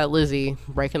 there goes that Lizzie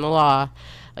breaking the law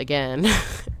again.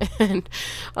 And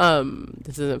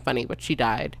this isn't funny, but she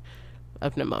died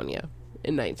of pneumonia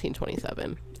in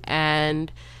 1927.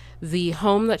 And the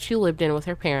home that she lived in with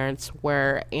her parents,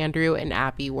 where Andrew and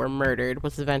Abby were murdered,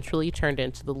 was eventually turned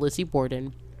into the Lizzie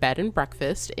Borden Bed and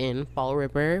Breakfast in Fall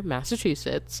River,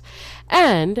 Massachusetts.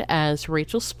 And as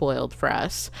Rachel spoiled for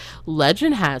us,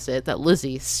 legend has it that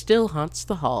Lizzie still haunts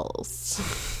the halls.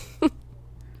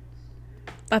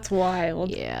 That's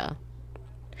wild. Yeah.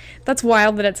 That's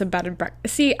wild that it's a bed and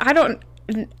breakfast. See,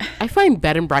 I find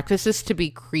bed and breakfasts to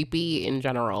be creepy in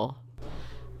general,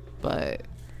 but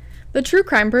The true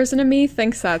crime person in me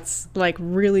thinks that's like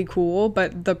really cool,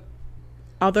 but the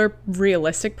other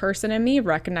realistic person in me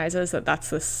recognizes that that's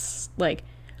this like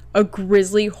a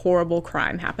grisly, horrible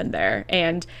crime happened there,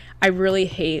 and I really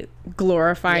hate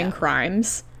glorifying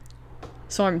crimes.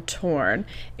 So I'm torn.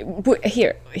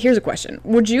 Here's a question: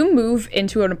 would you move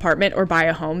into an apartment or buy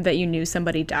a home that you knew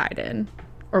somebody died in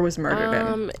or was murdered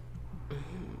in?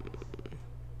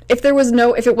 If it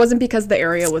wasn't because the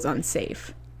area was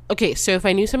unsafe. Okay, so if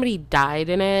I knew somebody died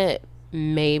in it,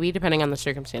 maybe, depending on the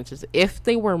circumstances. If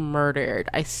they were murdered,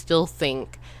 I still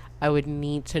think I would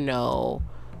need to know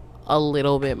a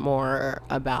little bit more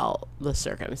about the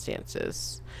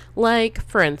circumstances. Like,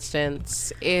 for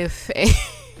instance, if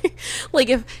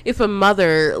if a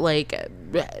mother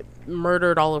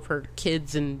murdered all of her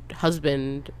kids and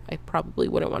husband, I probably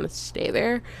wouldn't want to stay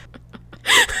there.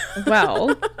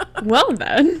 Well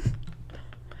then.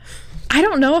 I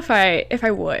don't know if I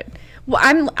would. Well,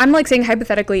 I'm like saying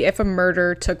hypothetically if a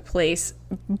murder took place,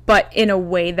 but in a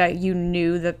way that you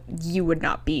knew that you would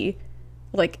not be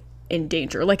like in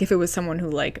danger. Like if it was someone who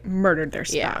like murdered their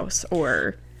spouse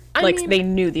or they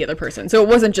knew the other person. So it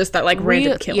wasn't just that like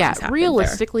random killings happened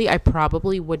realistically, there. I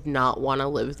probably would not want to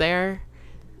live there.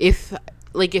 If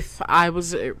I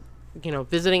was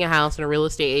visiting a house and a real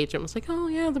estate agent was like, oh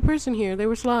yeah, the person here, they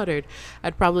were slaughtered,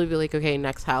 I'd probably be like, okay,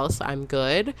 next house, I'm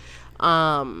good.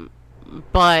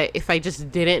 But if I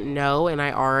just didn't know and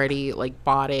I already like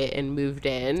bought it and moved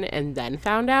in and then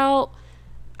found out,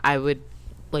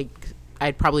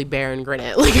 I'd probably bear and grin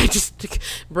it. Like I just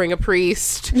bring a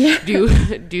priest,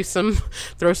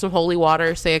 throw some holy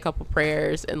water, say a couple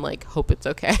prayers, and like hope it's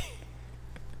okay.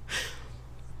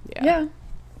 Yeah.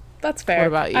 That's fair. What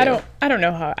about you? I don't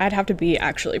know how I'd have to be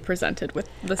actually presented with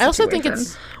the situation. I also think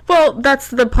that's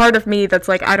the part of me that's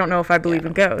like I don't know if I believe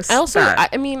in ghosts. I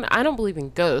don't believe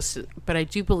in ghosts, but I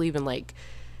do believe in like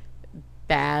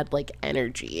bad like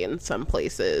energy in some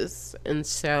places, and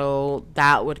so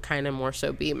that would kind of more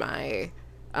so be my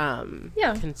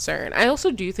concern. I also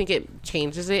do think it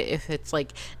changes it if it's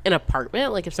like an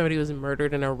apartment, like if somebody was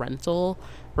murdered in a rental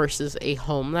versus a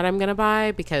home that I'm gonna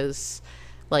buy, because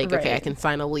okay, I can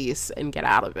sign a lease and get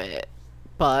out of it,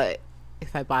 but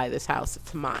if I buy this house,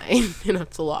 it's mine.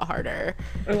 It's a lot harder.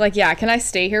 Like, yeah, can I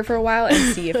stay here for a while and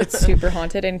see if it's super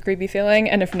haunted and creepy feeling,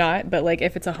 and if not, but like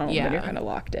if it's a home, then you're kind of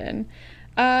locked in.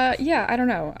 I don't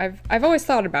know. I've always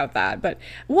thought about that, but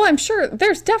I'm sure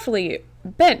there's definitely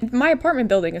been. My apartment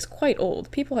building is quite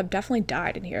old. People have definitely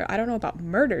died in here. I don't know about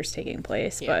murders taking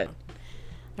place, but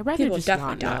I'd rather people just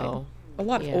definitely not died. know. A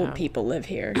lot of old people live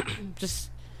here.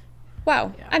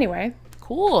 Wow. Yeah. Anyway.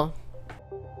 Cool.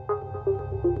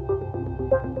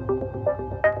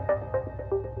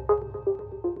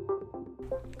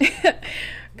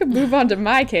 Could move on to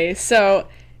my case. So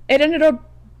it ended up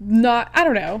I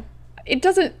don't know. It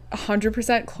doesn't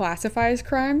 100% classify as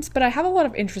crimes, but I have a lot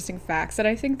of interesting facts that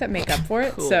I think that make up for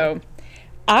it. Cool. So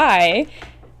I'll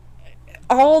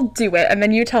do it, and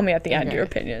then you tell me at the end your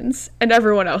opinions, and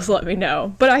everyone else let me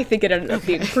know. But I think it ended up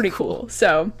being pretty cool.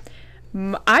 So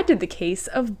I did the case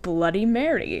of Bloody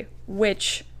Mary,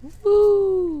 which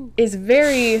is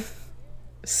very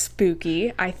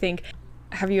spooky, I think.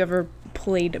 Have you ever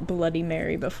played Bloody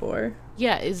Mary before?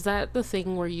 Yeah, is that the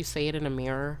thing where you say it in a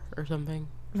mirror or something?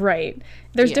 Right.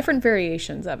 There's different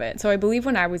variations of it. So I believe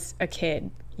when I was a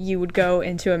kid, you would go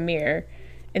into a mirror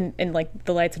and like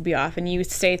the lights would be off and you would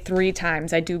say 3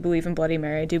 times, I do believe in Bloody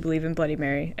Mary, I do believe in Bloody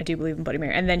Mary, I do believe in Bloody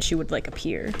Mary, and then she would like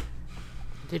appear.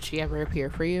 Did she ever appear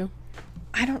for you?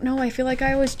 I don't know. I feel like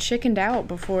I always chickened out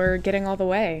before getting all the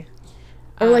way.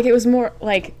 Or like it was more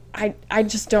like I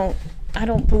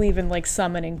don't believe in like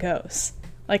summoning ghosts.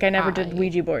 Like I never did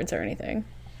Ouija boards or anything.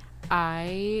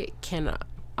 I can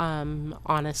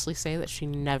honestly say that she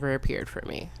never appeared for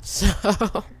me. So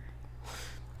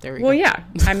there we go. Well, yeah.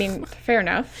 I mean, fair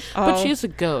enough. But she's a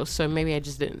ghost, so maybe I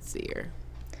just didn't see her.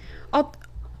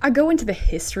 I go into the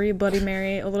history of Bloody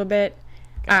Mary a little bit.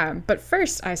 But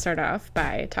first I start off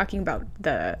by talking about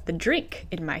the drink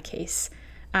in my case.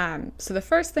 So the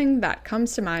first thing that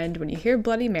comes to mind when you hear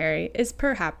Bloody Mary is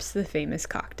perhaps the famous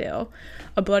cocktail.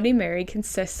 A Bloody Mary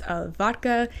consists of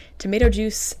vodka, tomato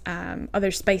juice,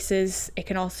 other spices. It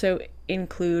can also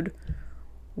include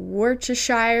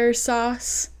Worcestershire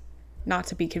sauce, not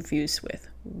to be confused with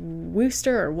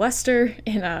Worcester or Worcester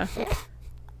in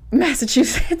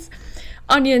Massachusetts,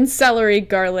 onion, celery,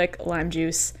 garlic, lime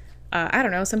juice. I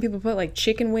don't know, some people put like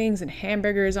chicken wings and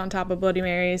hamburgers on top of Bloody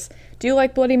Marys. Do you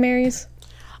like Bloody Marys?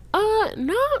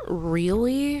 Not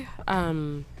really.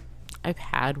 I've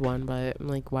had one, but I'm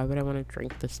like, why would I want to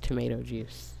drink this tomato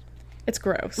juice? It's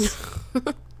gross.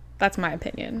 That's my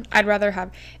opinion. I'd rather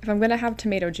have, if I'm going to have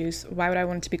tomato juice, why would I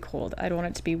want it to be cold? I'd want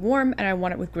it to be warm, and I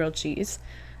want it with grilled cheese.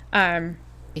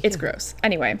 It's gross.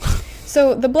 Anyway,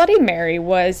 so the Bloody Mary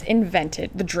was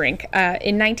invented, the drink,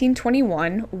 in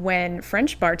 1921 when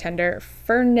French bartender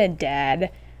Fernandad,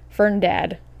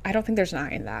 I don't think there's an I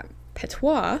in that,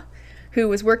 Petois, who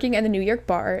was working in the New York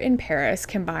bar in Paris,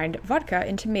 combined vodka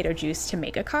and tomato juice to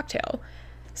make a cocktail.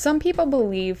 Some people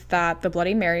believe that the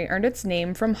Bloody Mary earned its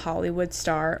name from Hollywood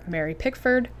star Mary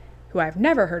Pickford, who I've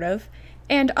never heard of,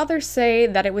 and others say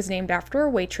that it was named after a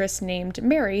waitress named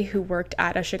Mary who worked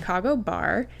at a Chicago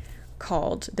bar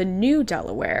called the New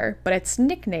Delaware, but its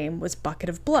nickname was Bucket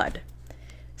of Blood.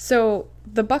 So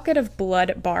the Bucket of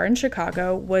Blood bar in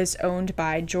Chicago was owned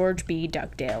by George B.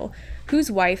 Dugdale,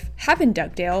 whose wife, Heaven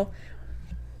Dugdale,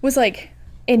 was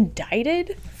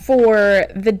indicted for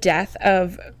the death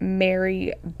of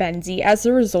Mary Benzie as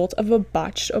a result of a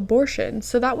botched abortion.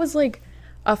 So that was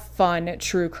a fun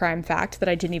true crime fact that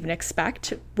I didn't even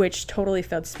expect, which totally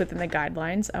fits within the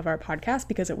guidelines of our podcast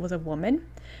because it was a woman.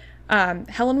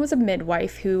 Helen was a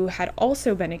midwife who had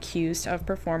also been accused of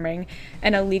performing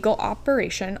an illegal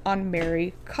operation on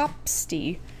Mary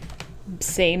Copsey.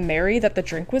 Same Mary that the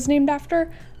drink was named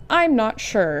after? I'm not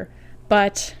sure,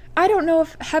 but I don't know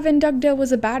if Heaven Dugdale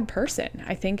was a bad person.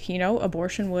 I think,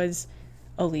 abortion was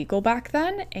illegal back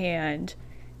then, and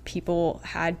people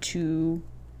had to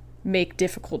make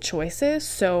difficult choices.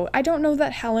 So I don't know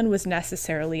that Helen was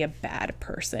necessarily a bad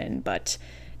person, but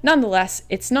nonetheless,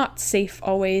 it's not safe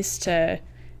always to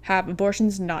have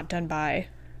abortions not done by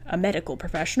a medical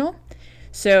professional.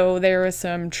 So there was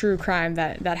some true crime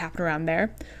that happened around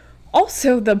there.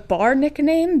 Also, the bar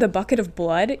nickname, the Bucket of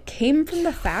Blood, came from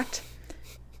the fact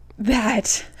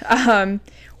that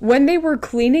when they were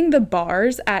cleaning the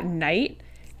bars at night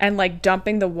and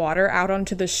dumping the water out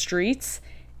onto the streets,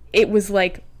 it was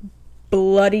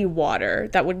bloody water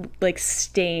that would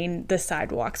stain the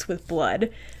sidewalks with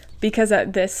blood, because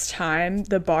at this time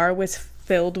the bar was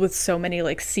filled with so many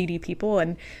seedy people,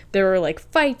 and there were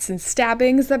fights and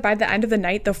stabbings that by the end of the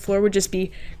night the floor would just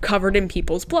be covered in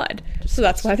people's blood. So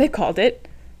that's why they called it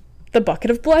the Bucket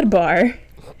of Blood bar.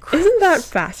 Isn't that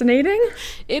fascinating?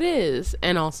 It is,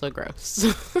 and also gross.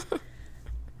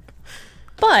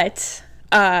 But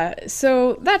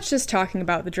so that's just talking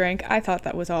about the drink. I thought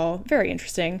that was all very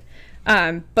interesting.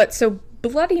 But so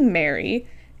Bloody Mary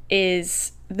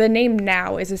the name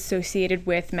now is associated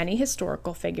with many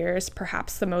historical figures,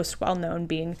 perhaps the most well-known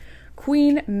being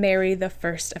Queen Mary I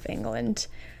of England.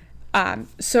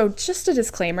 So just a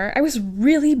disclaimer, I was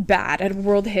really bad at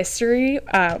world history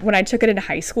when I took it in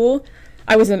high school.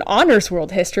 I was in honors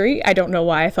world history. I don't know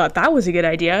why I thought that was a good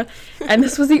idea. And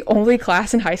this was the only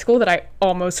class in high school that I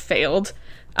almost failed.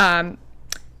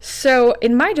 So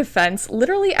in my defense,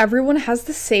 literally everyone has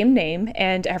the same name,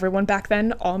 and everyone back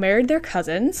then all married their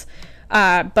cousins.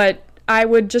 But I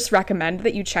would just recommend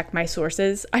that you check my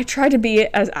sources. I tried to be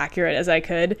as accurate as I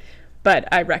could, but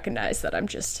I recognize that I'm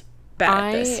just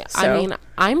bad at this. I mean,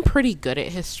 I'm pretty good at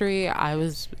history. I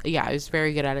was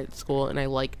very good at it at school, and I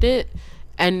liked it.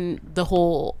 And the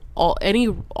all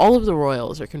of the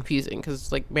royals are confusing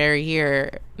because Mary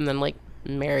here, and then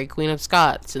Mary Queen of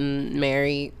Scots, and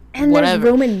Mary and whatever.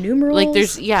 There's Roman numerals.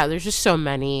 There's just so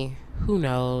many. Who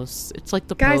knows? It's the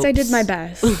guys. popes. I did my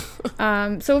best.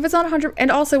 So if it's not 100,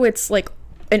 and also it's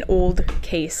an old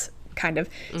case kind of.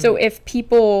 Mm-hmm. So if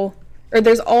people, or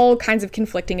there's all kinds of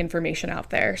conflicting information out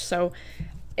there. So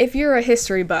if you're a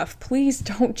history buff, please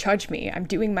don't judge me. I'm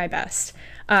doing my best.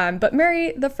 But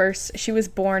Mary I, she was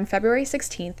born February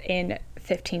 16th in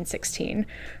 1516.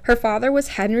 Her father was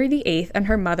Henry VIII, and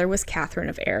her mother was Catherine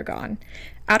of Aragon.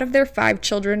 Out of their 5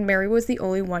 children, Mary was the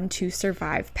only one to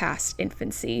survive past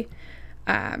infancy.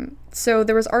 So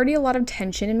there was already a lot of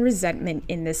tension and resentment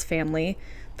in this family.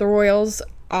 The royals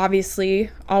obviously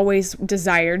always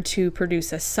desired to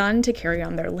produce a son to carry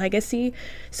on their legacy,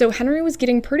 so Henry was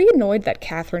getting pretty annoyed that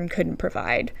Catherine couldn't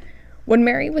provide. When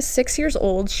Mary was 6 years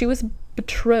old, she was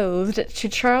betrothed to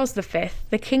Charles V,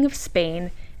 the King of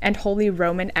Spain and Holy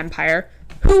Roman Empire,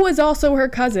 who was also her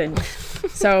cousin.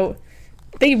 So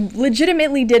they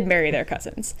legitimately did marry their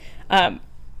cousins.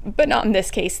 But not in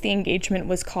this case. The engagement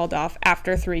was called off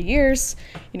after 3 years.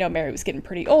 Mary was getting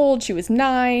pretty old. She was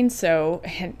 9, so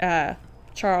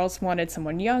Charles wanted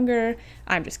someone younger.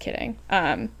 I'm just kidding.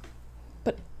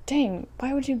 But dang,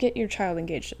 why would you get your child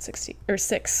engaged at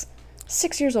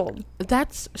 6 years old?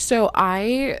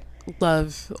 I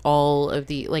love all of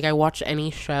the, I watch any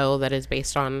show that is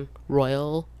based on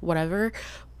royal whatever,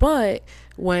 but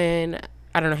when,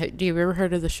 I don't know, do you ever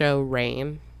heard of the show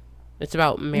Reign? It's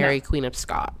about Mary, No. Queen of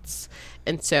Scots.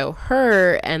 And so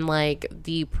her and like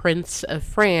the Prince of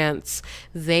France,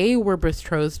 they were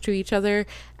betrothed to each other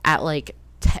at like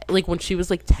like when she was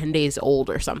like 10 days old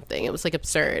or something. It was like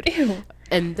absurd. Ew.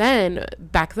 And then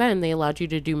back then they allowed you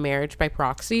to do marriage by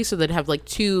proxy, so they'd have like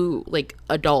two like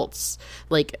adults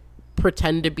like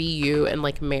pretend to be you and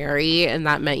like marry, and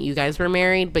that meant you guys were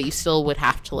married, but you still would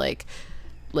have to like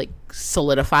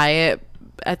solidify it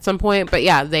at some point. But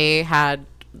yeah, they had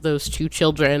those two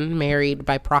children married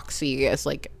by proxy as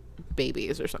like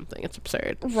babies or something. It's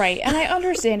absurd. Right, and I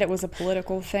understand it was a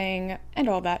political thing and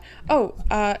all that. Oh,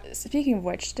 speaking of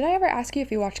which, did I ever ask you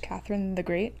if you watched Catherine the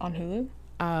Great on Hulu?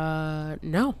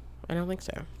 No, I don't think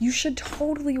so. You should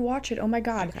totally watch it. Oh my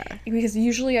god. Okay. Because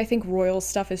usually I think royal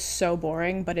stuff is so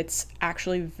boring, but it's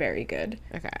actually very good.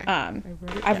 Okay.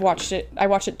 I've watched it. I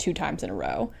watched it 2 times in a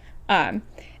row.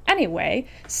 Anyway,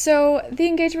 so the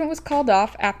engagement was called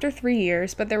off after 3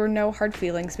 years, but there were no hard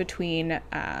feelings between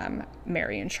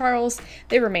Mary and Charles.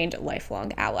 They remained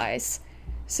lifelong allies.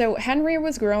 So Henry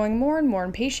was growing more and more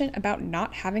impatient about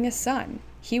not having a son.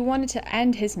 He wanted to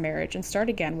end his marriage and start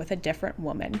again with a different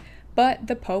woman, but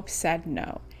the Pope said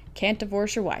no. Can't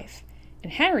divorce your wife.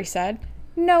 And Henry said,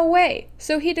 no way.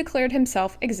 So he declared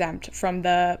himself exempt from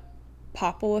the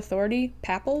papal authority.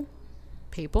 Papal?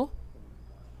 Papal?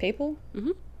 Papal?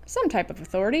 Some type of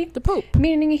authority. The Pope.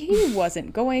 Meaning he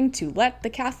wasn't going to let the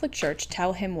Catholic Church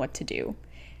tell him what to do.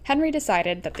 Henry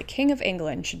decided that the King of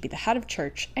England should be the head of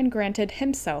church and granted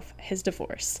himself his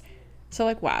divorce. So,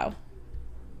 like, wow.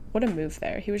 What a move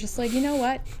there. He was just like, you know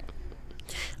what?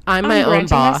 I'm my own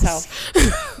granting boss.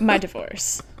 myself my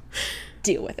divorce.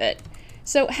 Deal with it.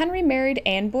 So Henry married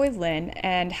Anne Boleyn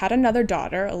and had another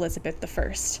daughter, Elizabeth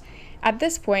I. At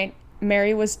this point,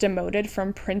 Mary was demoted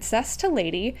from princess to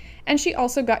lady, and she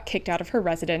also got kicked out of her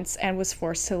residence and was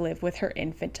forced to live with her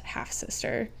infant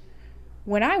half-sister.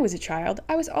 When I was a child,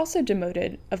 I was also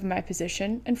demoted of my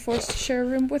position and forced to share a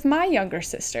room with my younger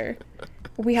sister.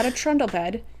 We had a trundle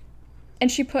bed,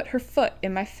 and she put her foot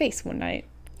in my face one night.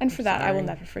 And for that, I will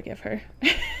never forgive her.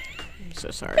 I'm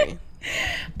so sorry.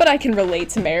 But I can relate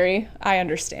to Mary. I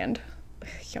understand.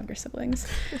 Younger siblings.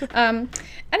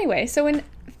 Anyway, so in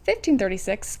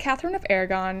 1536, Catherine of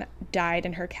Aragon died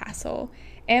in her castle.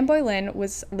 Anne Boleyn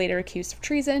was later accused of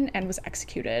treason and was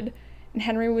executed. And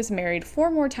Henry was married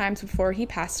 4 more times before he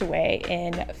passed away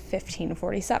in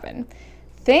 1547.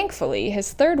 Thankfully,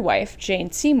 his third wife,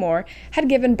 Jane Seymour, had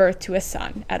given birth to a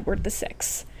son, Edward VI.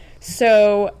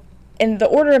 So, in the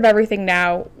order of everything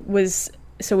now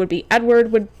would be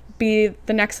Edward would be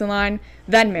the next in line,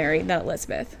 then Mary, then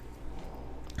Elizabeth.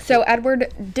 So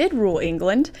Edward did rule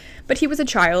England, but he was a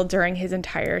child during his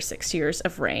entire 6 years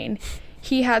of reign.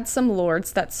 He had some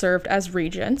lords that served as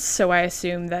regents, so I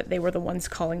assume that they were the ones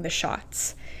calling the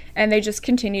shots. And they just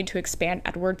continued to expand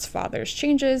Edward's father's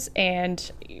changes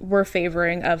and were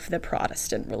favoring of the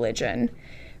Protestant religion.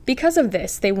 Because of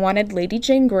this, they wanted Lady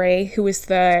Jane Grey, who was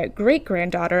the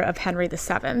great-granddaughter of Henry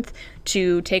VII,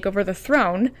 to take over the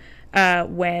throne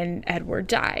when Edward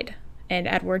died. And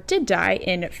Edward did die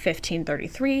in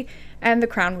 1533, and the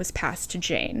crown was passed to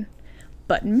Jane.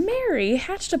 But Mary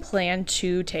hatched a plan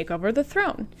to take over the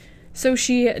throne. So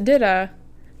she did a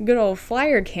good old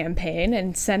flyer campaign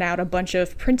and sent out a bunch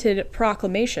of printed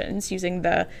proclamations using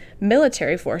the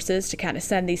military forces to kind of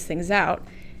send these things out.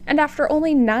 And after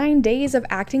only 9 days of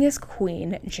acting as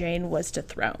queen, Jane was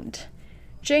dethroned.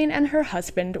 Jane and her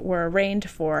husband were arraigned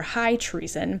for high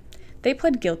treason. They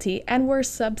pled guilty and were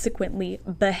subsequently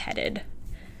beheaded.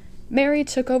 Mary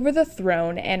took over the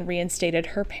throne and reinstated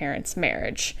her parents'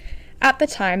 marriage. At the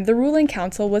time, the ruling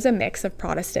council was a mix of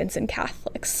Protestants and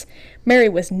Catholics. Mary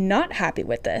was not happy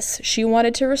with this. She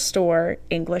wanted to restore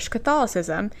English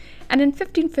Catholicism, and in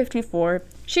 1554,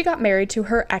 she got married to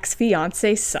her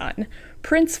ex-fiance's son,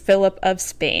 Prince Philip of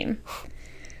Spain.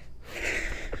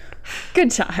 Good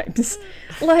times.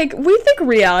 Like, we think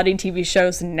reality TV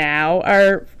shows now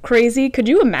are crazy. Could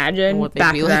you imagine What they'd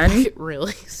back be then? like,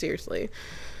 really? Seriously.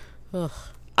 Ugh.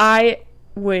 I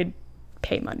would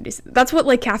pay money to see. That's what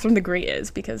like Catherine the Great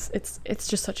is, because it's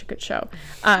just such a good show.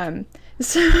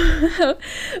 So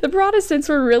the Protestants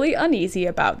were really uneasy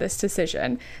about this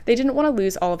decision. They didn't want to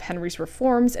lose all of Henry's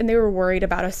reforms, and they were worried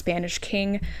about a Spanish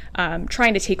king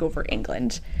trying to take over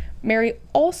England. Mary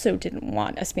also didn't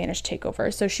want a Spanish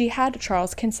takeover, so she had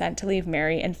Charles consent to leave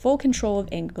Mary in full control of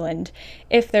England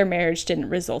if their marriage didn't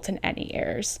result in any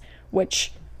heirs,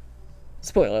 which,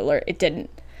 spoiler alert, it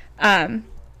didn't.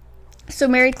 So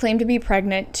Mary claimed to be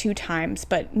pregnant 2 times,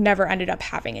 but never ended up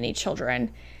having any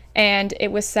children. And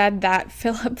it was said that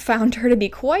Philip found her to be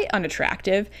quite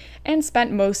unattractive and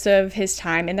spent most of his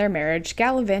time in their marriage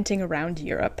gallivanting around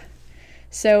Europe.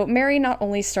 So Mary not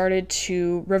only started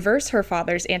to reverse her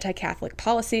father's anti-Catholic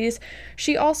policies,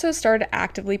 she also started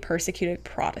actively persecuting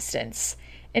Protestants.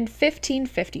 In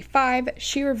 1555,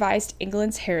 she revised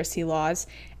England's heresy laws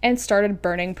and started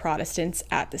burning Protestants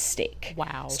at the stake.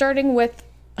 Wow. Starting with,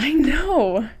 I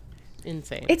know.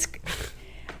 Insane.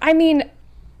 I mean,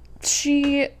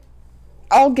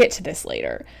 I'll get to this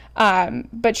later.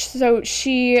 But so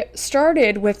she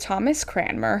started with Thomas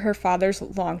Cranmer, her father's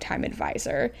longtime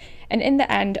advisor. And in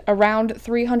the end, around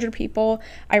 300 people.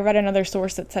 I read another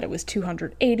source that said it was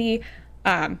 280.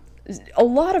 A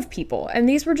lot of people. And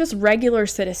these were just regular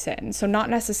citizens. So not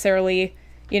necessarily,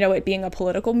 it being a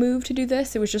political move to do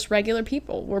this. It was just regular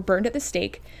people were burned at the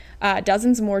stake.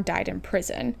 Dozens more died in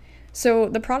prison. So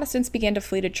the Protestants began to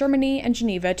flee to Germany and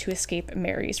Geneva to escape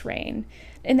Mary's reign.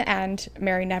 In the end,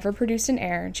 Mary never produced an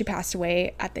heir, and she passed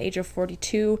away at the age of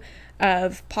 42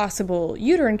 of possible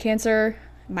uterine cancer,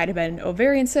 might have been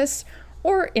ovarian cysts,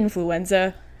 or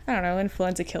influenza. I don't know,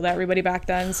 influenza killed everybody back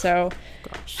then, so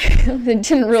they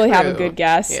didn't really have a good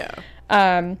guess.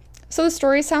 Yeah. So the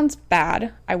story sounds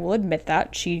bad. I will admit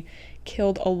that. She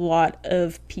killed a lot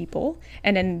of people,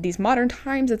 and in these modern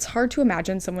times, it's hard to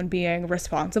imagine someone being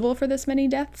responsible for this many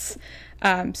deaths.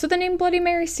 So the name Bloody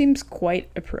Mary seems quite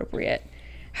appropriate.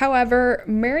 However,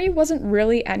 Mary wasn't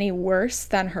really any worse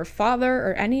than her father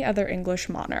or any other English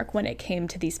monarch when it came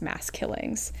to these mass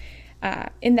killings.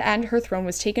 In the end, her throne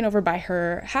was taken over by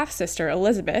her half-sister,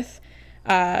 Elizabeth,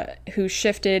 who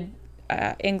shifted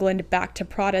England back to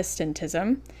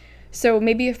Protestantism. So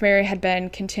maybe if Mary had been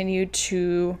continued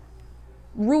to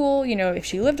rule, if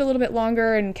she lived a little bit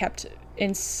longer and kept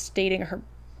instating her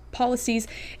policies,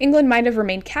 England might have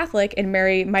remained Catholic and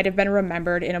Mary might have been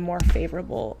remembered in a more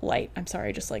favorable light. I'm sorry,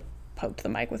 I just poked the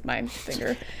mic with my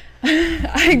finger.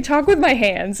 I talk with my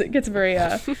hands. It gets very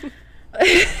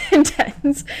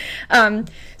intense.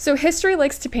 So history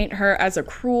likes to paint her as a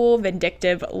cruel,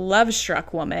 vindictive,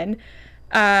 love-struck woman.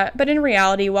 But in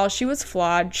reality, while she was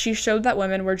flawed, she showed that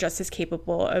women were just as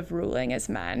capable of ruling as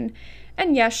men.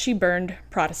 And yes, she burned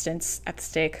Protestants at the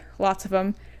stake, lots of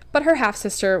them, but her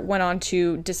half-sister went on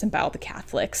to disembowel the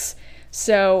Catholics.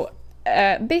 So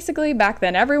basically, back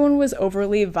then, everyone was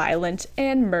overly violent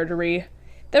and murdery.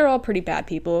 They're all pretty bad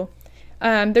people.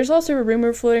 There's also a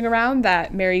rumor floating around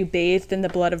that Mary bathed in the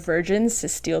blood of virgins to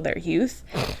steal their youth.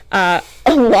 A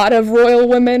lot of royal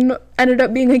women ended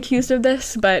up being accused of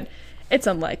this, but it's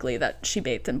unlikely that she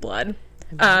bathed in blood.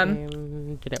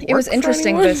 It was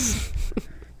interesting,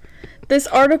 this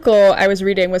article I was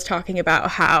reading was talking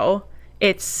about how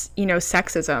it's,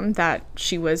 sexism that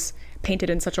she was painted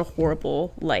in such a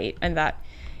horrible light, and that,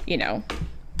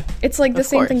 it's like the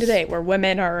same thing today where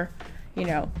women are,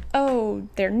 oh,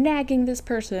 they're nagging this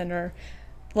person, or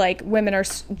like women are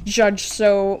judged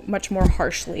so much more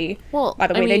harshly by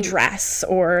the way they dress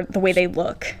or the way they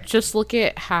look. Just look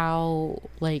at how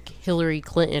Hillary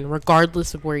Clinton,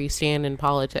 regardless of where you stand in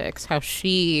politics, how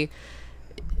she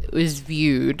is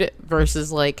viewed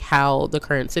versus how the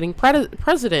current sitting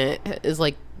president is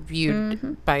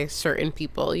viewed by certain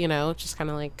people, just kind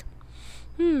of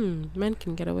men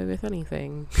can get away with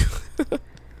anything.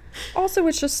 Also,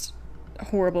 it's just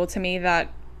horrible to me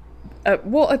that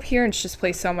appearance just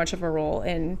plays so much of a role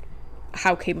in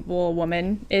how capable a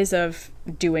woman is of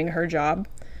doing her job.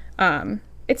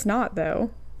 It's not, though.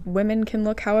 Women can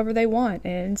look however they want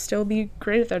and still be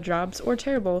great at their jobs or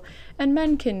terrible, and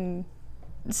men can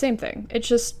same thing. It's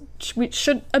just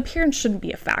appearance shouldn't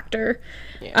be a factor.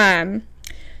 Yeah.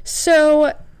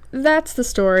 So that's the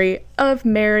story of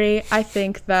Mary. I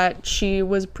think that she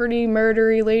was pretty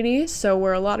murdery lady, so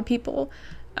were a lot of people.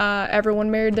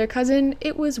 Everyone married their cousin.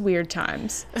 It was weird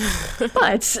times.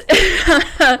 But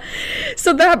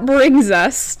so that brings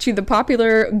us to the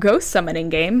popular ghost summoning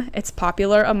game. It's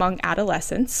popular among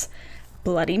adolescents,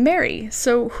 Bloody Mary.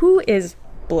 So who is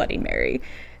Bloody Mary?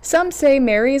 Some say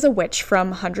Mary is a witch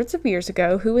from hundreds of years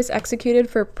ago who was executed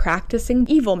for practicing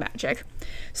evil magic.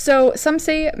 So some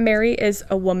say Mary is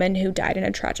a woman who died in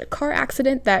a tragic car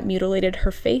accident that mutilated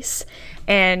her face.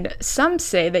 And some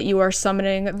say that you are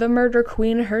summoning the murder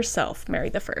queen herself,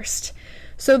 Mary I.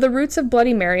 So the roots of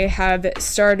Bloody Mary have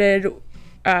started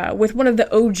with one of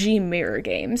the OG mirror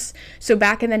games. So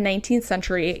back in the 19th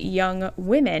century, young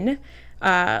women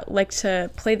liked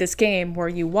to play this game where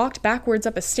you walked backwards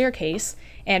up a staircase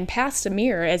and past a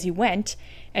mirror as you went,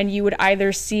 and you would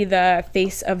either see the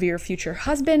face of your future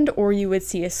husband or you would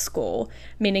see a skull,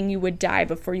 meaning you would die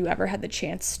before you ever had the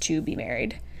chance to be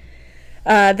married.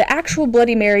 The actual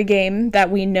Bloody Mary game that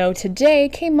we know today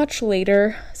came much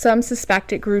later. Some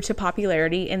suspect it grew to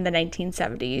popularity in the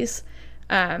 1970s.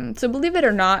 So believe it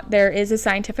or not, there is a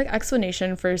scientific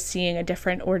explanation for seeing a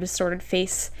different or distorted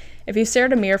face. If you stare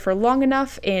at a mirror for long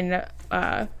enough in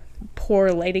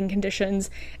poor lighting conditions,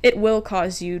 it will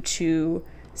cause you to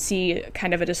see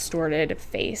kind of a distorted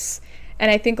face. And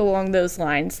I think along those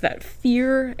lines that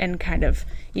fear and kind of,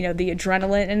 the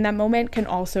adrenaline in that moment can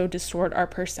also distort our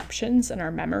perceptions and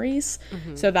our memories.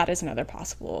 So that is another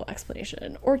possible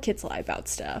explanation. Or kids lie about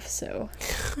stuff. So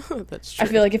That's true. I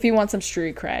feel like if you want some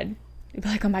street cred, you'd be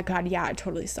like, oh my God, yeah, I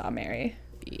totally saw Mary.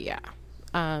 Yeah.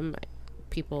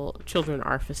 Children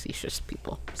are facetious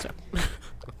people. So.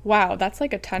 Wow, that's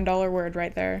like a $10 word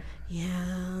right there.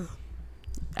 Yeah.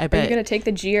 Are you going to take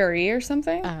the GRE or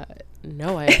something?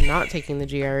 No, I am not taking the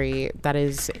GRE. That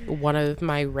is one of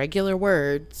my regular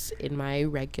words in my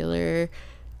regular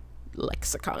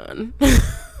lexicon.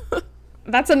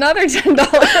 That's another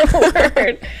 $10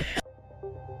 word.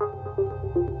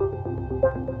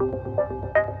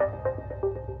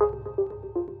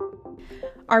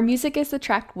 Our music is the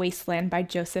track Wasteland by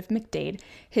Joseph McDade.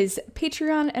 His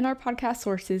Patreon and our podcast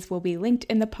sources will be linked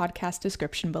in the podcast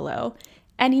description below.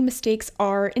 Any mistakes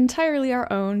are entirely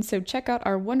our own, so check out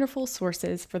our wonderful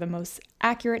sources for the most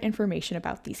accurate information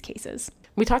about these cases.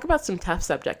 We talk about some tough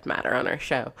subject matter on our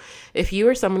show. If you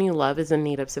or someone you love is in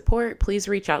need of support, please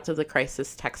reach out to the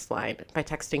crisis text line by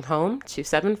texting HOME to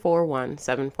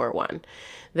 741-741.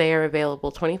 They are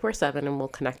available 24/7 and will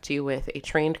connect you with a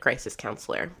trained crisis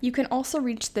counselor. You can also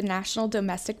reach the National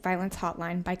Domestic Violence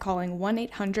Hotline by calling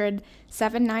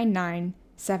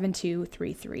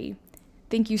 1-800-799-7233.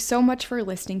 Thank you so much for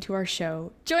listening to our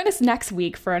show. Join us next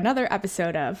week for another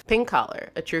episode of Pink Collar,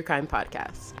 a true crime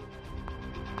podcast.